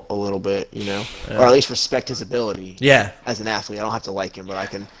default a little bit, you know, Yeah. or at least respect his ability Yeah, as an athlete. I don't have to like him, but I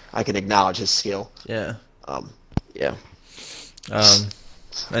can acknowledge his skill. yeah. Yeah.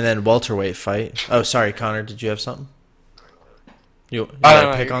 And then welterweight fight. Oh, sorry, Connor. Did you have something? You I got don't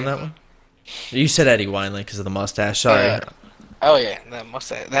a know, pick you're on good. that one? You said Eddie Wineland because of the mustache. Sorry. Oh yeah, that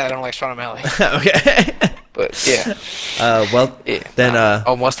mustache. That I don't like Sean O'Malley. Okay. But yeah, Well, yeah. then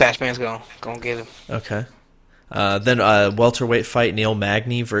Mustache Man's gonna get him. okay. Then welterweight fight: Neil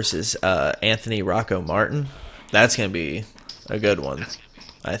Magny versus Anthony Rocco Martin. That's gonna be a good one,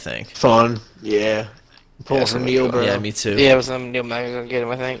 I think. Fun. Yeah. Pulling Yeah, for Neil, bro. Yeah, me too. Yeah, it was Neil Magny gonna get him.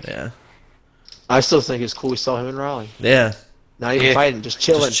 I think. Yeah. I still think it's cool we saw him in Raleigh. Yeah. Not even Yeah. fighting, just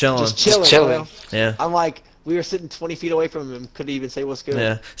chilling. Just chilling. Just chilling. bro. Yeah. I'm like, we were sitting 20 feet away from him, couldn't even say what's good.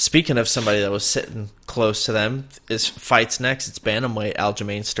 Yeah. Speaking of somebody that was sitting close to them, is fights next. It's bantamweight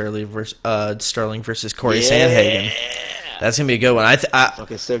Aljamain Sterling versus Corey Sandhagen. That's gonna be a good one.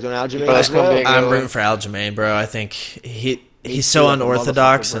 Okay, Steve's on Aljamain. Bro, that's gonna be a I'm good rooting one. for Aljamain, bro. I think he's too, so like a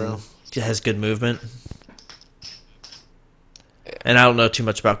unorthodox motherfucker, and has good movement. And I don't know too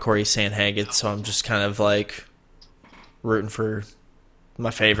much about Corey Sandhagen, so I'm just kind of like rooting for my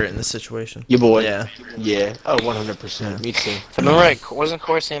favorite in this situation. Your boy. Yeah. Yeah. Oh, 100%. Me too. If I remember right, wasn't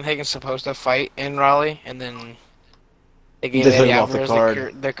Corey Sandhagen supposed to fight in Raleigh, and then they gave They took Eddie him off the Alvarez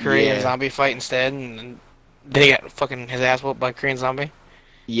card. the Korean Yeah. zombie fight instead, and then he got fucking his ass whooped by Korean zombie?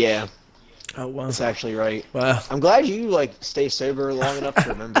 Yeah, Oh wow. that's actually right. Wow. I'm glad you like stay sober long enough to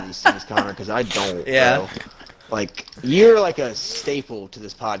remember these things, Connor, because I don't. Yeah. Bro. Like you're like a staple to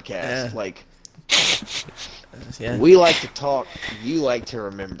this podcast. Yeah. Like Yeah. we like to talk, you like to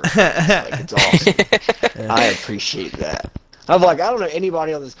remember. Like it's awesome. I appreciate that. I'm like, I don't know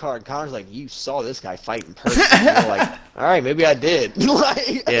anybody on this card. Connor's like, you saw this guy fight in person. And you're like, all right, maybe I did.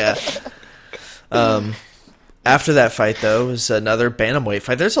 Like, Yeah. After that fight, though, was another bantamweight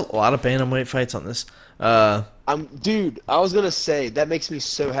fight. There's a lot of bantamweight fights on this. Dude, I was gonna say that makes me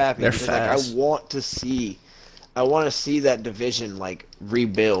so happy They're because fast. like I want to see that division like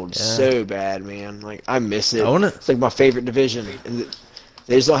rebuild so bad, man. Like I miss it. It's like my favorite division, and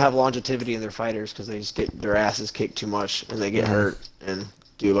they just don't have longevity in their fighters because they just get their asses kicked too much and they get hurt and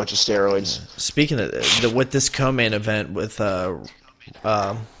do a bunch of steroids. Speaking of with this co-main event with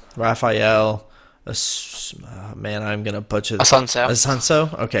Raphael, man, I'm gonna butcher Assunção.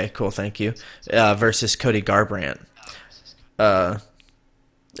 Assunção? Okay, cool, thank you. Versus Cody Garbrandt.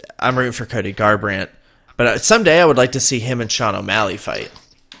 I'm rooting for Cody Garbrandt, but someday I would like to see him and Sean O'Malley fight.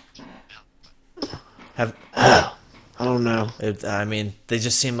 I don't know. I mean, they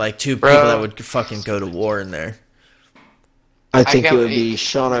just seem like two people that would fucking go to war in there. I think can't it would believe- be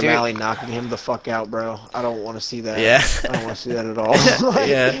Sean dude. O'Malley knocking him the fuck out, bro. I don't want to see that. Yeah. I don't want to see that at all. Like,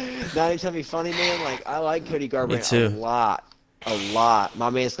 Yeah. Not even trying to be funny, man. Like, I like Cody Garbrandt too. a lot. A lot. My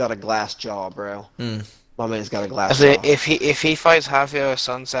man's got a glass jaw, bro. Mm. My man's got a glass I jaw. say, if he fights Rafael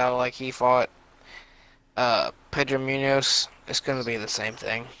Assunção like he fought Pedro Munoz, it's gonna be the same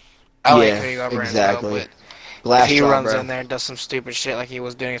thing. I like Yeah, Cody Garbrandt exactly. as well, Glass if he jaw, runs bro. in there and does some stupid shit like he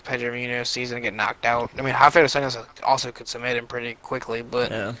was doing his Pedro Munoz season and get knocked out. I mean, Rafael dos Anjos also could submit him pretty quickly, but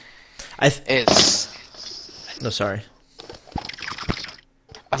Yeah. it's. No, sorry.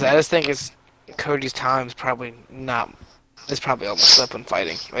 I just think it's Cody's time's probably not. It's probably almost up in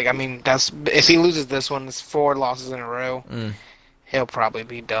fighting. Like, I mean, that's if he loses this one, it's 4 losses in a row. He'll probably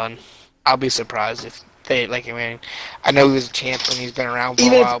be done. I'll be surprised if they like. I mean, I know he was a champ and he's been around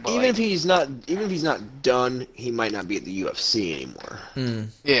for a while, but Even if he's not done, he might not be at the UFC anymore.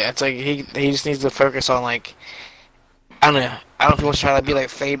 yeah, it's like he just needs to focus on like. I don't know. I don't know if he wants to try to be like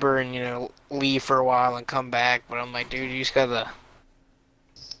Faber and leave for a while and come back, but I'm like, dude, you just gotta.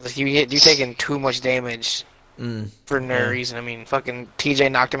 Like, you're taking too much damage for no reason. I mean, fucking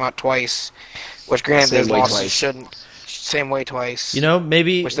TJ knocked him out twice, which granted Same those way losses twice. shouldn't. Same way twice.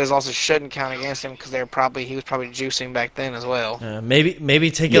 Maybe Which those losses shouldn't count against him because he was probably juicing back then as well.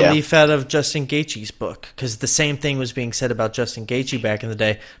 maybe take a leaf out of Justin Gaethje's book, because the same thing was being said about Justin Gaethje back in the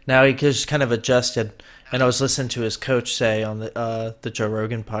day. Now he just kind of adjusted. And I was listening to his coach say on the Joe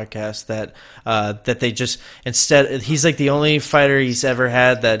Rogan podcast that they just instead he's like the only fighter he's ever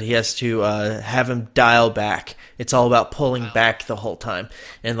had that he has to have him dial back. It's all about pulling back the whole time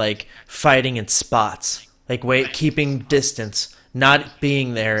and like fighting in spots, like keeping distance, not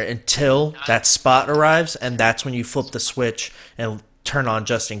being there until that spot arrives, and that's when you flip the switch and turn on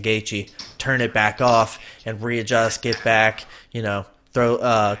Justin Gaethje, turn it back off, and readjust, get back,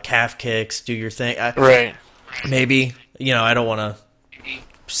 throw calf kicks, do your thing. Right. Maybe, I don't want to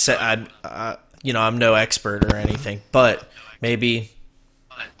say, I'm no expert or anything, but maybe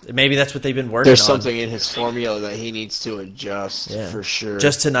that's what they've been working There's on. something in his formula that he needs to adjust for sure.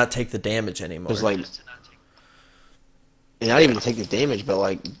 Just to not take the damage anymore. Because, like, and not even to take the damage, but,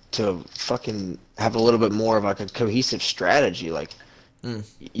 like, to fucking have a little bit more of, like, a cohesive strategy. Like,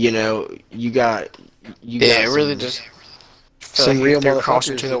 you got Yeah, it some, really just feel some like real they're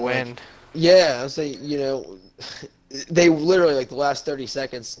crossing motherfuckers to the that, like, wind. Yeah, I was saying, they literally, like, the last 30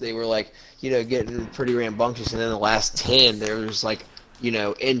 seconds, they were, like, getting pretty rambunctious, and then the last 10, they were just, like,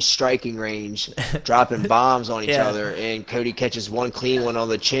 in striking range, dropping bombs on each other, and Cody catches one clean one on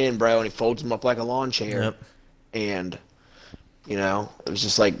the chin, bro, and he folds him up like a lawn chair. Yep. And, it was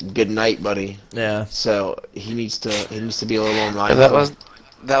just like, good night, buddy. Yeah. So, he needs to be a little more mindful. That was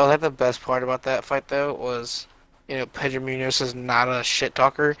like the best part about that fight though was, Pedro Munoz is not a shit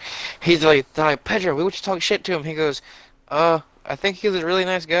talker. He's like, Pedro, we would you talk shit to him. He goes, I think he's a really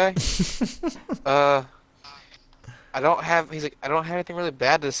nice guy. I don't have anything really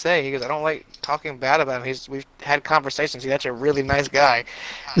bad to say. He goes, I don't like talking bad about him. We've had conversations. He's actually a really nice guy.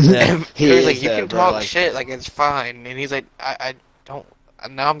 Yeah. And He he was is like, you that, can bro, talk like- shit, like it's fine. And he's like, I don't.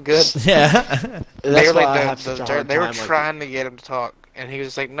 Now I'm good. Yeah. And They that's were why I like have such a hard they were time, like, trying to get him to talk, and he was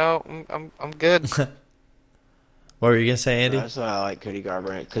just like, no, I'm good. What were you gonna say, Andy? That's why I like Cody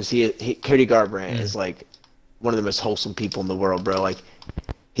Garbrandt, because Cody Garbrandt is like one of the most wholesome people in the world, bro. Like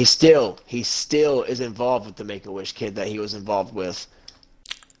he still is involved with the Make-A-Wish kid that he was involved with.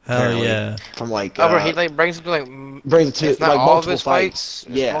 Hell apparently, yeah. From like Bro, he like brings him to like brings it to it's not like all of multiple his fights.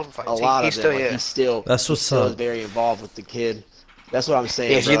 fights. Yeah, multiple fights. a lot he of them. still, Like, yeah. he's still That's what's still up. is very involved with the kid. That's what I'm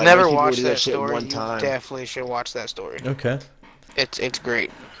saying. Yeah, if bro. you Like, never most people watched do that shit story, one you time. definitely should watch that story. Okay. It's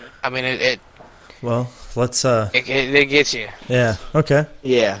great. I mean, it Well, let's it gets you. yeah. Okay.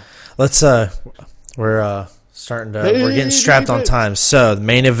 Yeah. Let's we're starting to we're getting strapped on time. So the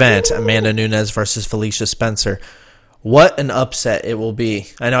main event, Amanda Nunes versus Felicia Spencer. What an upset it will be.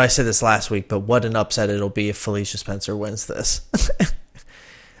 I know I said this last week, but what an upset it'll be if Felicia Spencer wins this.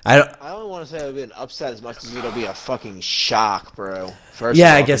 I don't want to say it'll be an upset as much as it'll be a fucking shock, bro. First Yeah,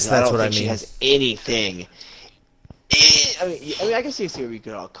 of all, I guess 'cause that's don't what I think She mean. has anything. I mean, I can see where we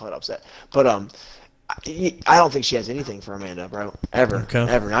could all call it upset, but I don't think she has anything for Amanda, bro. Ever, Okay.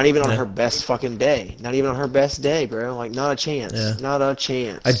 ever. Not even on Yeah. her best fucking day. Not even on her best day, bro. Like, not a chance. Yeah. Not a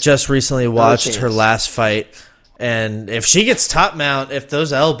chance. I just recently watched her chance. last fight, and if she gets top mount, if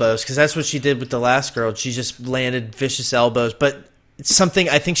those elbows, because that's what she did with the last girl, she just landed vicious elbows. But it's something,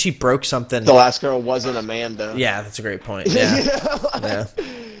 I think she broke something. The last girl wasn't Amanda. Yeah, that's a great point. Yeah,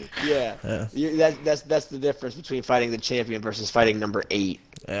 yeah, Yeah. That's the difference between fighting the champion versus fighting number 8.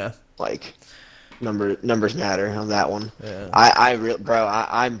 yeah. Like, numbers matter on that one. Yeah.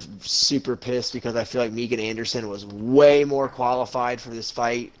 I'm super pissed because I feel like Megan Anderson was way more qualified for this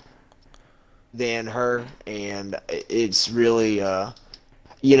fight than her, and it's really,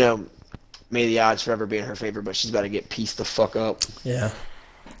 may the odds forever be in her favor, but she's about to get pieced the fuck up. Yeah.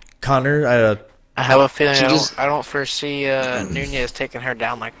 Connor, I have a feeling She just- I don't foresee Nunez taking her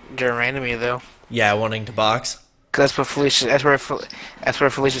down like Durandamy though. yeah, wanting to box. Cause that's where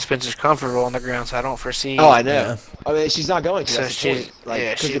Felicia Spencer's comfortable on the ground. So I don't foresee. Oh, I know. Yeah. I mean, she's not going to. So That's she- the point. Like,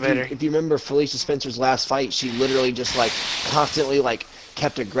 yeah, 'cause she if better. if you remember Felicia Spencer's last fight, she literally just like constantly like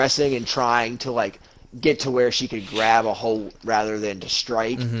kept aggressing and trying to like get to where she could grab a hold rather than to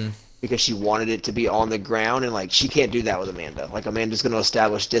strike. Because she wanted it to be on the ground, and like she can't do that with Amanda. Like Amanda's going to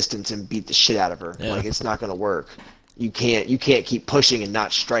establish distance and beat the shit out of her. Yeah. Like it's not going to work. You can't keep pushing and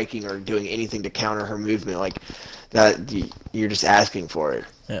not striking or doing anything to counter her movement. Like that, you're just asking for it.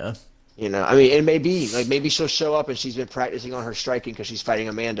 Yeah. You know, I mean, it may be like maybe she'll show up and she's been practicing on her striking because she's fighting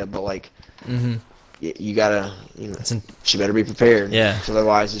Amanda, but like, you gotta, you know, she better be prepared. Yeah. 'Cause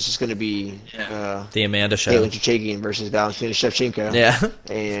otherwise, it's just going to be The Amanda show. Caitlin Chuchagian versus Valentina Shevchenko. Yeah.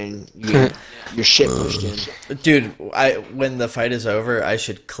 And you get your shit pushed in. Dude, when the fight is over, I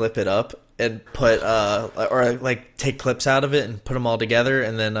should clip it up and put or like take clips out of it and put them all together,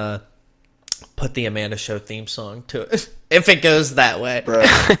 and then put the Amanda Show theme song to it if it goes that way.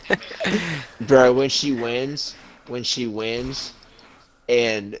 Bro, when she wins,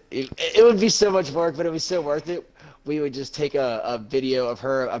 and it would be so much work, but it was so worth it. We would just take a video of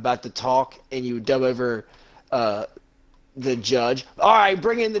her about to talk, and you would dub over the judge. All right,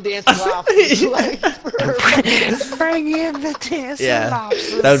 bring in the dancing lobsters. Like, Bring in the dancing Yeah,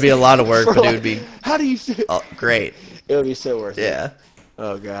 lobsters. that would be a lot of work, but it like, would be how do you feel? great. It would be so worth it. Yeah.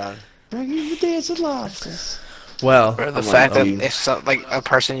 Oh god. Bring in the dancing lobsters. Well, Or the I'm fact like, that if like a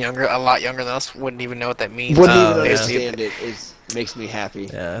person a lot younger than us, wouldn't even know what that means. Wouldn't Oh, even yeah. understand it. Makes me happy.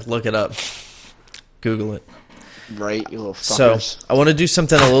 yeah, look it up. Google it. Right, you little So, fuckers. I want to do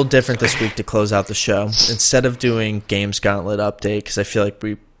something a little different this week to close out the show. Instead of doing Games Gauntlet update, because I feel like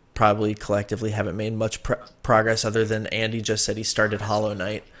we probably collectively haven't made much progress other than Andy just said he started Hollow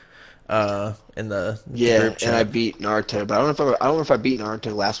Knight in the group chat. and I beat Naruto, but I don't know if I beat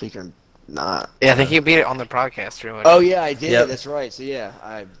Naruto last week or not. Yeah, I think you beat it on the podcast, really. Oh yeah, I did. Yep. That's right. So yeah,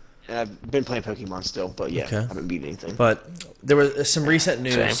 I've been playing Pokemon still, but yeah, Okay. I haven't beat anything. But there was some recent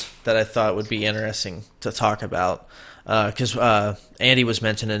news Same. that I thought would be interesting to talk about because Andy was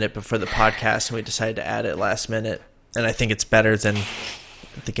mentioning it before the podcast, and we decided to add it last minute. And I think it's better than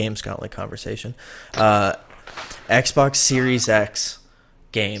the Games Gauntlet conversation. Xbox Series X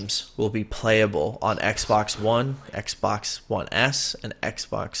games will be playable on Xbox One, Xbox One S, and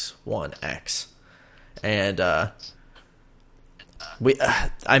Xbox One X. And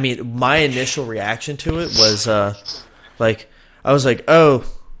I mean, my initial reaction to it was like, I was like, oh,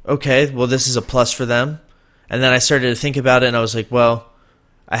 okay, well, this is a plus for them. And then I started to think about it, and I was like, well,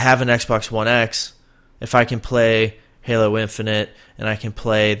 I have an Xbox One X. If I can play Halo Infinite, and I can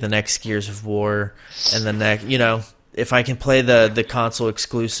play the next Gears of War, and the next, you know, if I can play the console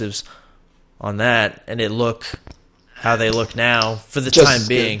exclusives on that, and it look how they look now for the Just time as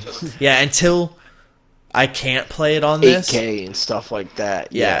being, good. yeah, until I can't play it on this, 8K and stuff like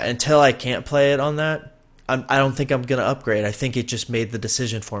that. yeah, until I can't play it on that, I don't think I'm gonna upgrade. I think it just made the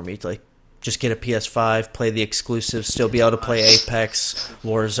decision for me to like just get a PS5, play the exclusives, still be able to play Apex,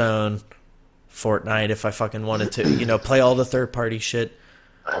 Warzone, Fortnite if I fucking wanted to, you know, play all the third party shit,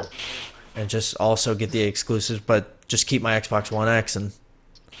 and just also get the exclusives, but just keep my Xbox One X. And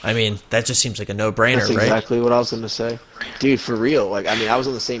I mean, that just seems like a no brainer, That's right? exactly what I was going to say, dude. For real, like I mean, I was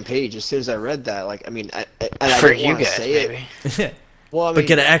on the same page as soon as I read that. Like, I mean, and I For didn't you wanna guys, say maybe. it. Well, I mean, But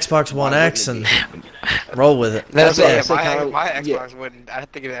get an Xbox One why X and wouldn't roll with it. That's what I yeah, said, my, kinda- my yeah. Xbox wouldn't. I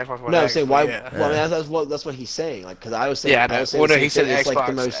think of the Xbox One No, I'm X, saying but why? Yeah. Well, I mean, that's what he's saying. Like, because I was saying, Yeah, I no, was saying well, the no, he same said thing. Xbox, It's like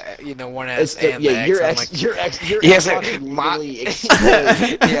the most. you know, One It's S the, and yeah, the X. your I'm X, like, your Yes, Xbox like, would my- literally explode if you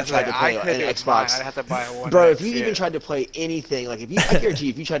yeah, tried to play I an couldn't do mine. Xbox. I'd have to buy a One Bro, X, if you yeah. even tried to play anything, like I guarantee you,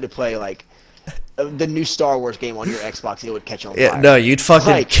 if you tried to play like the new Star Wars game on your Xbox, it would catch on Yeah, fire. no, you'd fucking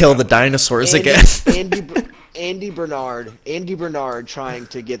Like, kill the dinosaurs Andy, again. Andy Bernard trying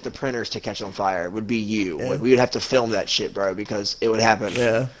to get the printers to catch on fire would be you. Like, we would have to film that shit, bro, because it would happen.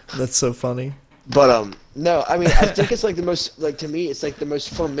 Yeah, that's so funny. But no, I mean, I think it's like the most, like to me, it's like the most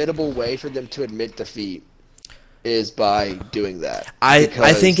formidable way for them to admit defeat is by doing that. I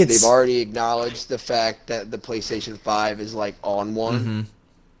Because think it's- they've already acknowledged the fact that the PlayStation 5 is like on one,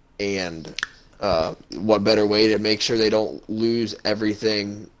 and what better way to make sure they don't lose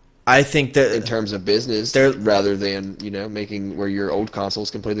everything I think in that terms of business They're- rather than, you know, making where your old consoles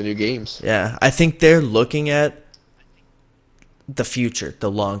can play the new games. yeah, I think they're looking at the future, the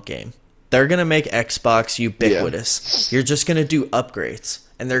long game. They're gonna make Xbox ubiquitous. You're just gonna do upgrades,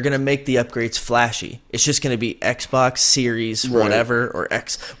 and they're going to make the upgrades flashy. It's just going to be Xbox Series, whatever, or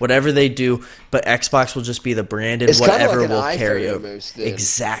whatever they do, but Xbox will just be the brand, and It's whatever kinda like will an carry iPhone over. almost, then.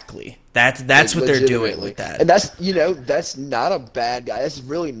 Exactly. That's what they're doing with that. And that's not a bad guy. That's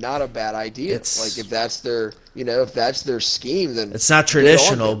really not a bad idea. Like if that's their scheme, then it's not good on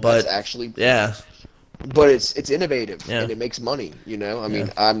traditional, them. but That's actually yeah. But it's innovative Yeah. and it makes money. I mean,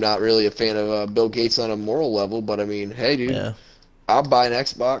 I'm not really a fan of Bill Gates on a moral level, but I mean, hey, dude, Yeah. I'll buy an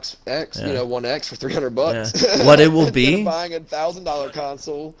Xbox X, One X for $300. Yeah. What it will be, buying a $1,000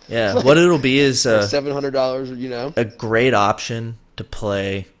 console. Yeah, what it'll be is $700. A great option to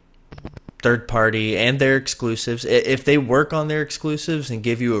play third party and their exclusives. If they work on their exclusives and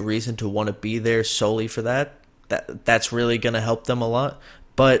give you a reason to want to be there solely for that's really going to help them a lot.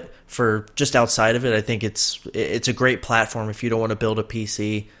 But for just outside of it, I think it's a great platform if you don't want to build a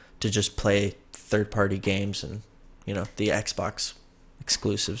PC to just play third party games and the Xbox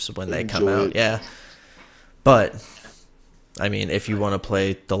exclusives when they come out. Yeah. But I mean, if you want to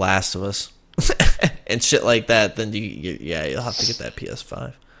play The Last of Us and shit like that, then you'll have to get that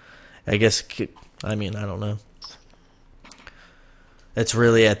PS5. I guess, I mean, I don't know. It's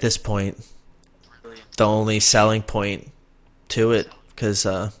really, at this point, the only selling point to it, because,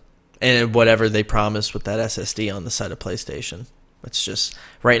 and whatever they promised with that SSD on the side of PlayStation. It's just,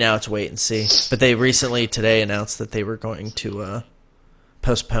 right now it's wait and see. But they recently, today, announced that they were going to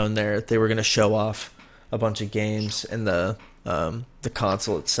postpone they were going to show off a bunch of games, and the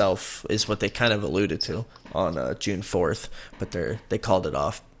console itself is what they kind of alluded to on June 4th, but they called it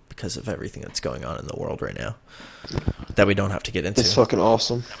off because of everything that's going on in the world right now that we don't have to get into. It's fucking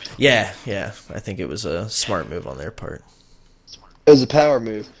awesome. Yeah. I think it was a smart move on their part. It was a power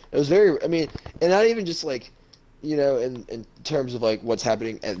move. It was very, I mean, and not even just like, in terms of like what's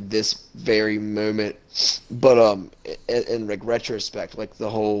happening at this very moment, but in like retrospect, like the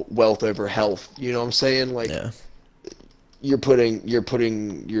whole wealth over health. You know what I'm saying? Like, you're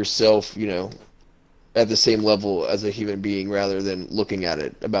putting yourself, at the same level as a human being rather than looking at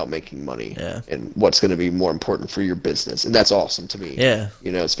it about making money and what's going to be more important for your business. And that's awesome to me. Yeah.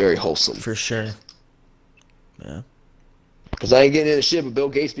 It's very wholesome. For sure. Yeah. Because I ain't getting into shit, but Bill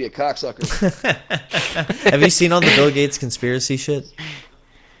Gates be a cocksucker. Have you seen all the Bill Gates conspiracy shit?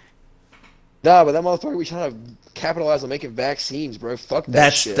 Nah, but that motherfucker be trying to capitalize on making vaccines, bro. Fuck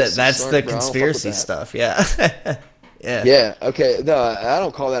that shit. That's the conspiracy stuff, yeah. Yeah, okay. No, I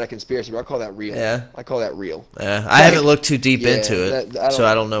don't call that a conspiracy, bro. I call that real. Yeah. I call that real. Yeah. I haven't looked too deep into it, so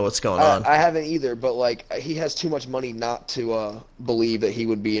I don't know what's going on. I haven't either, but, like, he has too much money not to believe that he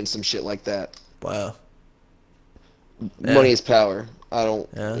would be in some shit like that. Wow. Money is power. I don't,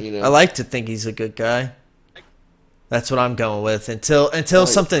 I like to think he's a good guy. That's what I'm going with until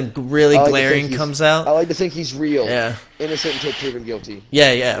something really glaring comes out. I like to think he's real. Yeah. Innocent until proven guilty.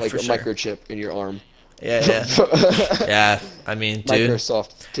 Yeah, like for a sure. microchip in your arm. Yeah. Yeah, I mean, dude.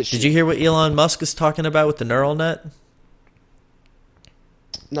 Microsoft tissue. Did you hear what Elon Musk is talking about with the neural net?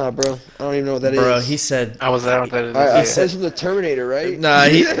 Nah, bro. I don't even know what that is. Bro, he said... I was there with that. This is the Terminator, right? Nah,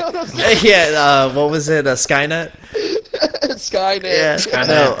 what was it? Skynet? Skynet. Yeah, Skynet.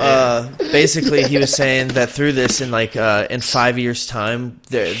 No, basically he was saying that through this, in 5 years' time,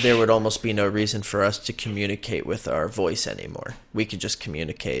 there would almost be no reason for us to communicate with our voice anymore. We could just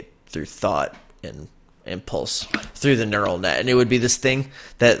communicate through thought and impulse through the neural net, and it would be this thing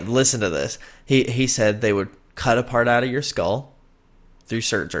that, listen to this, he said they would cut a part out of your skull through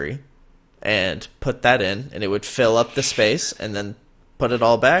surgery and put that in, and it would fill up the space and then put it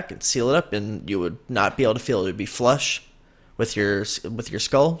all back and seal it up, and you would not be able to feel it. It would be flush with your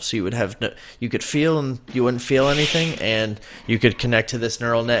skull, so you would you could feel and you wouldn't feel anything, and you could connect to this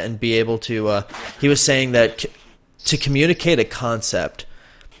neural net and be able to he was saying that to communicate a concept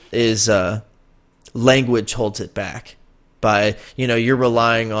is language holds it back. By you're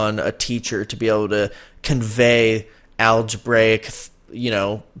relying on a teacher to be able to convey algebraic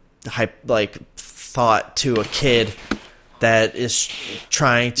thought to a kid that is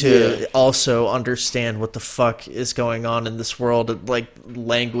trying to also understand what the fuck is going on in this world, like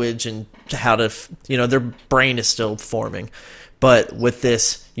language and how to their brain is still forming. But with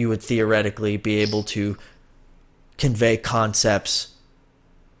this, you would theoretically be able to convey concepts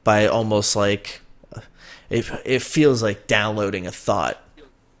by almost like it feels like downloading a thought,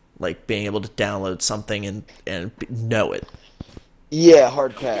 like being able to download something and know it. Yeah,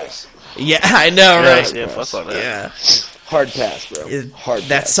 hard pass. Yeah, I know, right? Yeah, fuck all that. Yeah. Hard pass, bro. Hard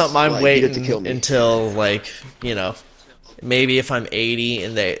That's pass. something I'm Like, waiting to kill me. until, maybe if I'm 80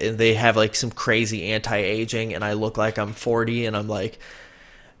 and they have, some crazy anti-aging and I look like I'm 40 and I'm like,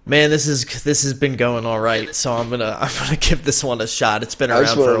 Man, this has been going all right, so I'm gonna give this one a shot. It's been I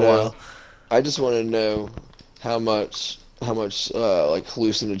just around for want a to while. know. I just want to know how much like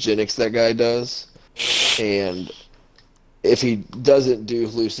hallucinogenics that guy does, and if he doesn't do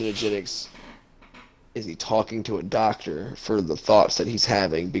hallucinogenics, is he talking to a doctor for the thoughts that he's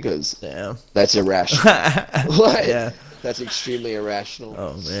having? Because Yeah. that's irrational. Like, Yeah. that's extremely irrational.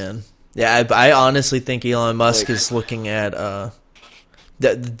 Oh man. Yeah, I honestly think Elon Musk Like- is looking at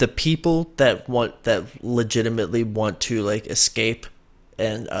the people that legitimately want to like escape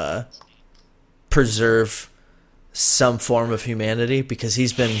and preserve some form of humanity, because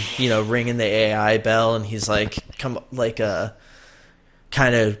he's been, ringing the AI bell, and he's like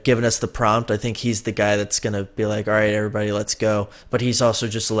kind of giving us the prompt. I think he's the guy that's going to be like, all right, everybody, let's go. But he's also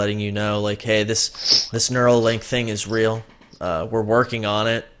just letting you know, like, hey, this Neuralink thing is real. We're working on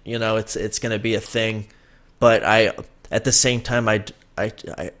it. It's going to be a thing. But at the same time, I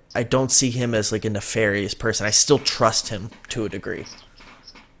don't see him as like a nefarious person. I still trust him to a degree.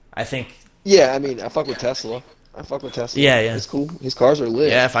 I think. Yeah, I mean, I fuck with Tesla. Yeah, yeah. It's cool. His cars are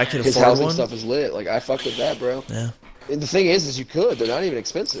lit. Yeah, if I could His afford housing one. stuff is lit. Like, I fuck with that, bro. Yeah. And the thing is you could. They're not even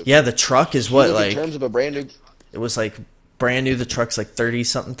expensive. Yeah, the truck is You what, look like, in terms of a brand new. it was like brand new. The truck's like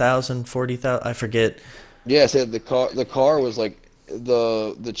 30-something thousand, 40,000. I forget. Yeah, I said the car was like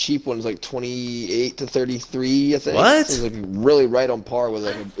the cheap one was like 28 to 33, I think. What? So it was like really right on par with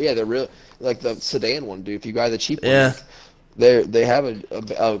they're real like the sedan one, dude. If you buy the cheap one, Yeah. they have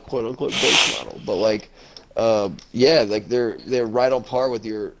a quote unquote base model, but like yeah, like they're right on par with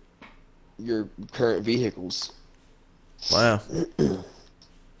your current vehicles. Wow.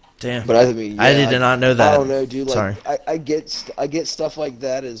 Damn. But I mean, I yeah, did not know that. I don't know, dude. Like, Sorry. I get stuff like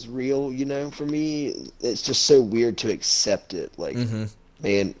that as real. For me, it's just so weird to accept it. Like, Mm-hmm.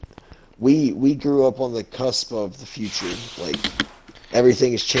 man, we grew up on the cusp of the future. Like,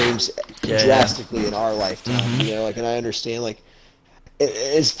 everything has changed Yeah, drastically in our lifetime. Mm-hmm. Like, and I understand. Like,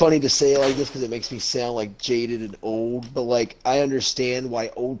 it's funny to say it like this because it makes me sound like jaded and old. But like, I understand why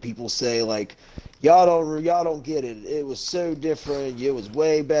old people say like, y'all don't get it. It was so different. It was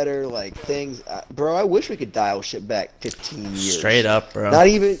way better. Like things, bro. I wish we could dial shit back 15 years. Straight up, bro. Not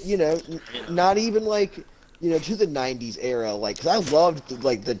even, not even like, to the 90s era. Like, 'cause I loved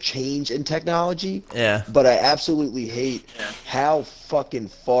like the change in technology. Yeah. But I absolutely hate how fucking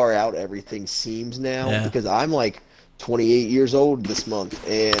far out everything seems now. Yeah. Because I'm like 28 years old this month,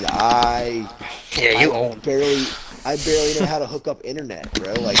 and I barely know how to hook up internet,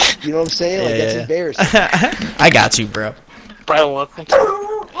 bro. Like, you know what I'm saying? Like, that's embarrassing. I got you, bro. Bro, welcome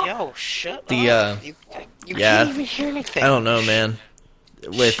to... Yo, shut The, up. You yeah. can't even hear anything. I don't know, man.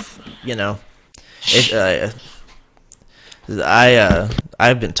 With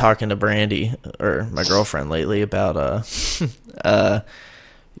I've been talking to Brandy, or my girlfriend, lately about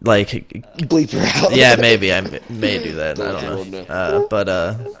like, Bleep her out. yeah, maybe I may do that. I don't know. But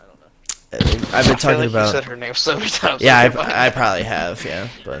I've been I feel talking like you about. said her name so many times. Yeah, I probably have. Yeah,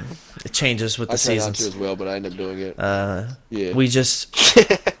 but it changes with I the try not to seasons. as well, but I end up doing it. Yeah. We just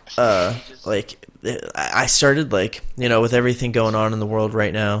like I started like with everything going on in the world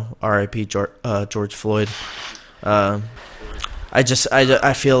right now. R.I.P. George Floyd. I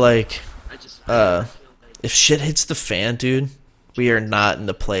feel like if shit hits the fan, dude, we are not in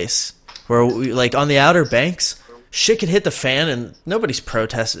the place where we, like, on the Outer Banks, shit could hit the fan and nobody's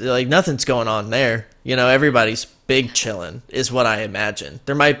protesting. Like, nothing's going on there. Everybody's big chilling is what I imagine.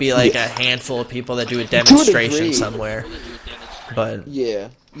 There might be like a handful of people that do a demonstration degree. somewhere, but Yeah,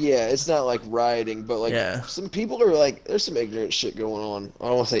 it's not like rioting, but like Yeah. some people are like, there's some ignorant shit going on. I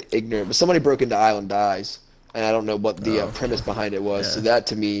don't want to say ignorant, but somebody broke into Island Dies, and I don't know what the premise behind it was. Yeah. So that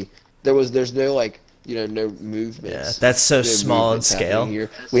to me, there's no like no movements. Yeah, that's so No small in movements scale. happening here.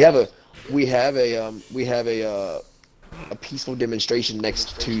 We have a peaceful demonstration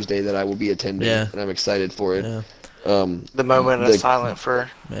next Tuesday that I will be attending, Yeah. and I'm excited for it. Yeah. The moment of silence for...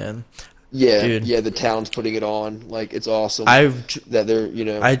 man, Yeah, Dude. yeah, the town's putting it on. Like, it's awesome I that they're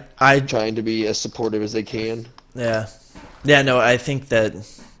I trying to be as supportive as they can. Yeah. Yeah, no, I think that,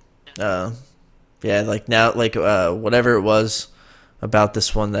 yeah, like now, like, whatever it was about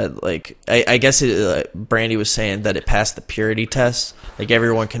this one that, like, I guess Brandy was saying that it passed the purity test. Like,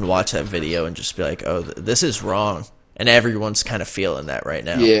 everyone can watch that video and just be like, oh, this is wrong. And everyone's kind of feeling that right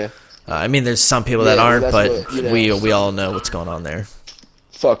now. Yeah, I mean, there's some people that Yeah, aren't, that's but what, we all know what's going on there.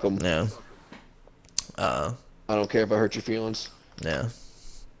 fuck them. Yeah. I don't care if I hurt your feelings. Yeah.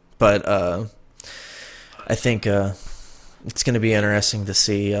 But I think it's going to be interesting to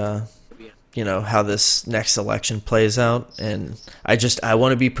see how this next election plays out, and I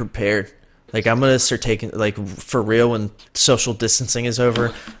want to be prepared Like, I'm gonna start taking, like, for real, when social distancing is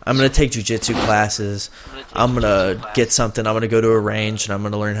over, I'm gonna take jujitsu classes. I'm gonna get something. I'm gonna go to a range and I'm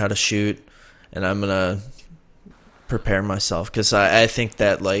gonna learn how to shoot, and I'm gonna prepare myself, because I think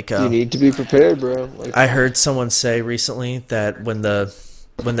that, like, You need to be prepared, bro. Like, I heard someone say recently that when the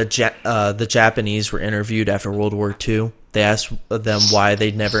Japanese were interviewed after World War II, they asked them why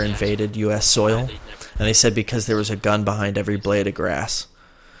they'd never invaded U.S. soil, and they said because there was a gun behind every blade of grass.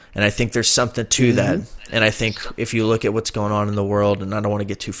 And I think there's something to that. And I think if you look at what's going on in the world, and I don't want to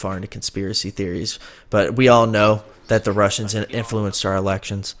get too far into conspiracy theories, but we all know that the Russians influenced our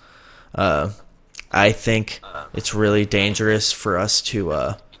elections. I think it's really dangerous for us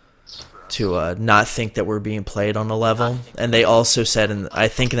to not think that we're being played on a level. And they also said, I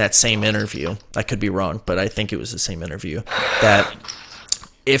think in that same interview, I could be wrong, but I think it was the same interview, that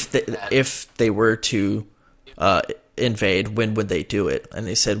if they were to invade, when would they do it? And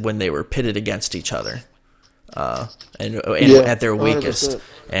they said when they were pitted against each other, and at their weakest. 100%.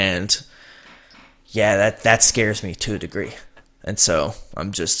 And yeah, that scares me to a degree. And so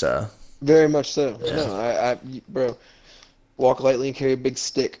I'm just very much so. Yeah. No, bro, walk lightly and carry a big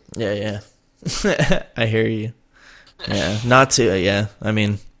stick. Yeah. I hear you. Yeah, not to. Yeah, I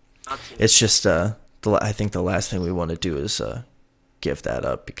mean, it's just I think the last thing we want to do is give that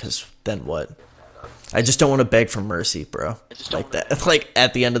up, because then what? I just don't want to beg for mercy, bro. Like that. Like,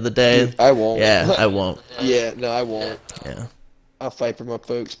 at the end of the day, dude, I won't. Yeah, I won't. Yeah, no, I won't. Yeah, I'll fight for my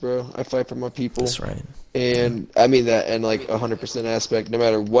folks, bro. I fight for my people. That's right. And I mean that in like 100% aspect, no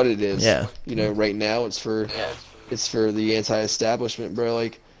matter what it is. Yeah. You know, right now it's for the anti-establishment, bro.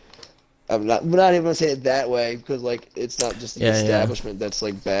 Like, I'm not even gonna say it that way, because like it's not just the establishment that's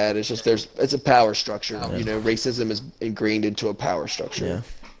like bad. It's just it's a power structure. Yeah. You know, racism is ingrained into a power structure. Yeah.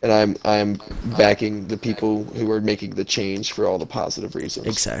 And I'm backing the people who are making the change for all the positive reasons.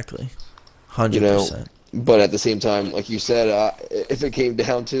 Exactly. 100%. You know, but at the same time, like you said, if it came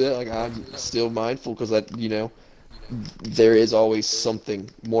down to that, like, I'm still mindful, because that, you know, there is always something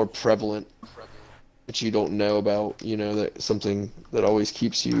more prevalent that you don't know about. You know, that something that always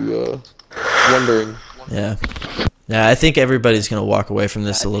keeps you wondering. Yeah. Yeah, I think everybody's gonna walk away from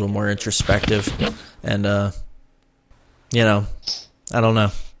this a little more introspective, and you know, I don't know.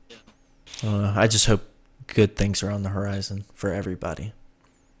 I just hope good things are on the horizon for everybody.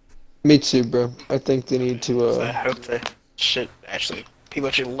 Me too, bro. I think they need to. I hope that people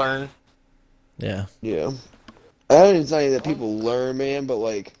should learn. Yeah. Yeah. I don't even tell you that people learn, man, but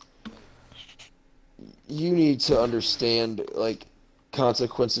like, you need to understand like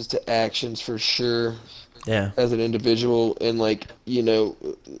consequences to actions for sure. Yeah. As an individual, and like, you know,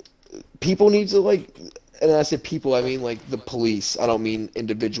 people need to like. And I say people, I mean like the police. I don't mean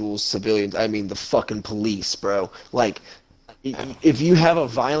individuals, civilians. I mean the fucking police, bro. Like, if you have a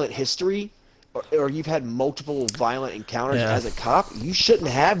violent history, or you've had multiple violent encounters as a cop, you shouldn't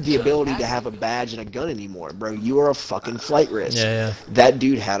have the ability to have a badge and a gun anymore, bro. You are a fucking flight risk. Yeah. That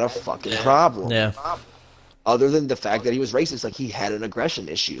dude had a fucking problem. Yeah. Other than the fact that he was racist, like, he had an aggression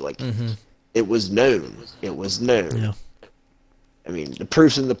issue. Like, it was known. It was known. Yeah. I mean, the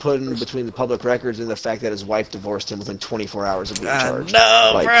proof's in the pudding between the public records and the fact that his wife divorced him within 24 hours of being charged.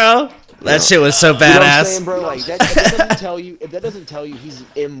 No, like, bro. That shit was so badass. You know what I'm saying, bro? Like, that doesn't tell you, if that doesn't tell you he's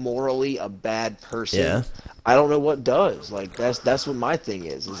immorally a bad person, I don't know what does. Like, that's what my thing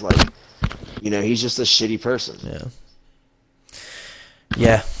is like, you know, he's just a shitty person. Yeah.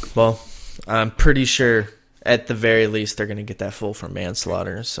 Yeah, well, I'm pretty sure at the very least they're going to get that full for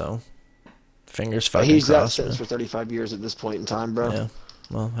manslaughter, so fingers fucking crossed. He's out sentenced for 35 years at this point in time, bro. Yeah.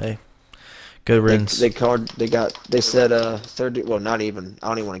 Well, hey, good riddance. They said 30. Well, not even. I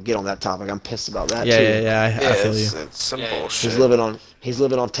don't even want to get on that topic. I'm pissed about that too. Yeah. I feel you. It's some bullshit. He's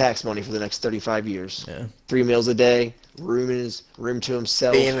living on tax money for the next 35 years. Yeah. 3 meals a day, room to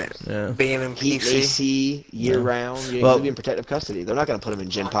himself, being in heat, PC, AC year round. You know, he'll be in protective custody. They're not going to put him in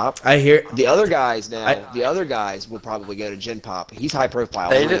Gen Pop. I hear the other guys now. The other guys will probably go to Gen Pop. He's high profile.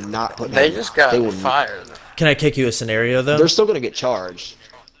 They just got fired. Can I kick you a scenario though? They're still going to get charged.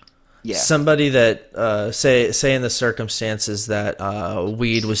 Yeah. Somebody that say in the circumstances that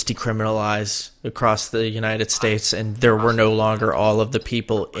weed was decriminalized across the United States and there were no longer all of the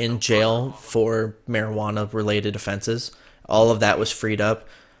people in jail for marijuana related offenses, all of that was freed up.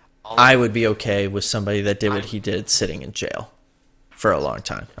 I would be okay with somebody that did what he did sitting in jail for a long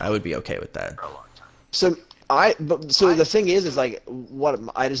time. I would be okay with that. So the thing is like, what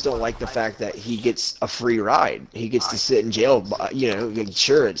I just don't like the fact that he gets a free ride. He gets to sit in jail. You know,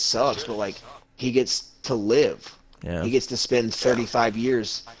 sure, it sucks, but like, he gets to live. Yeah. He gets to spend 35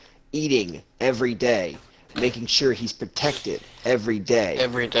 years eating every day, making sure he's protected every day.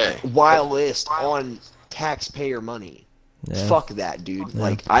 Every day. Whilst on taxpayer money. Yeah. Fuck that, dude.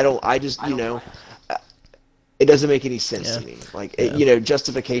 Like, I just, you know, it doesn't make any sense to me. Like, you know,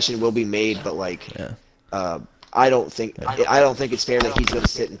 justification will be made, but like, I don't think it's fair that he's going to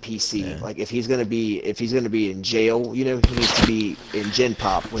sit in PC. Like, if he's going to be in jail, you know, he needs to be in Gen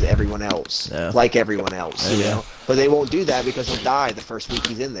Pop with everyone else, like everyone else, you know. But they won't do that because he'll die the first week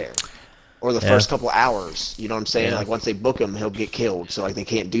he's in there, or the first couple hours. You know what I'm saying? Like, once they book him, he'll get killed. So like, they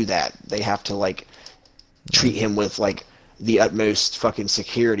can't do that. They have to like treat him with like the utmost fucking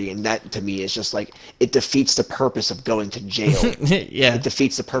security, and that to me is just like, it defeats the purpose of going to jail. It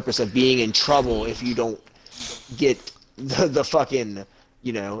defeats the purpose of being in trouble if you don't get the fucking,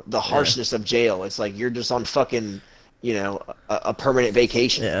 you know, the harshness of jail. It's like you're just on fucking, you know, a permanent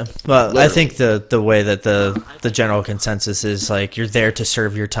vacation. Yeah. Well, literally. I think the way that the general consensus is like, you're there to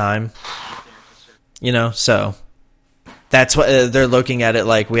serve your time. You know, so that's what they're looking at it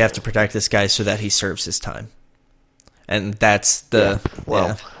like. We have to protect this guy so that he serves his time, and that's the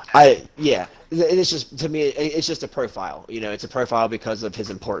It's just, to me, it's just a profile. You know, it's a profile because of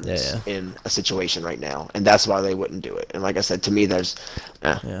his importance in a situation right now, and that's why they wouldn't do it. And like I said, to me, there's,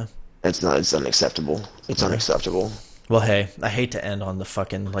 it's unacceptable. It's unacceptable. Well, hey, I hate to end on the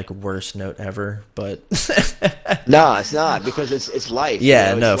fucking like worst note ever, but no, it's not, because it's life.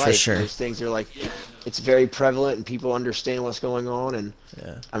 Yeah, you know, it's for life. sure. Those things are like, it's very prevalent, and people understand what's going on, and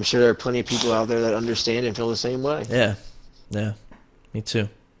I'm sure there are plenty of people out there that understand and feel the same way. Yeah, me too.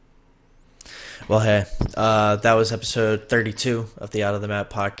 Well, hey, that was episode 32 of the Out of the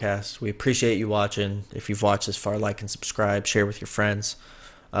Map podcast. We appreciate you watching. If you've watched this far, like and subscribe, share with your friends.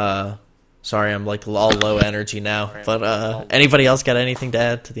 Sorry, I'm like all low energy now, but anybody else got anything to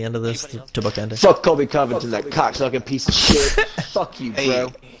add to the end of this, to bookend it? Fuck Colby Covington, that cocksucking piece of shit. Fuck you,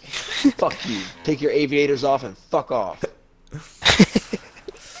 bro. Fuck you. Take your aviators off and fuck off.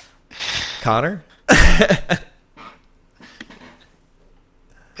 Connor?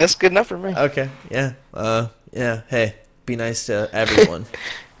 That's good enough for me. Okay, yeah. Hey, be nice to everyone,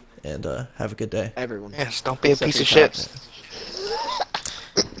 and have a good day. Everyone. Yes, don't be a piece of shit.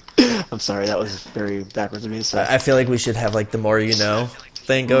 I'm sorry, that was very backwards of me. So. I feel like we should have like the more you know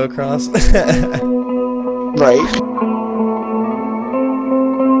thing go across. Right.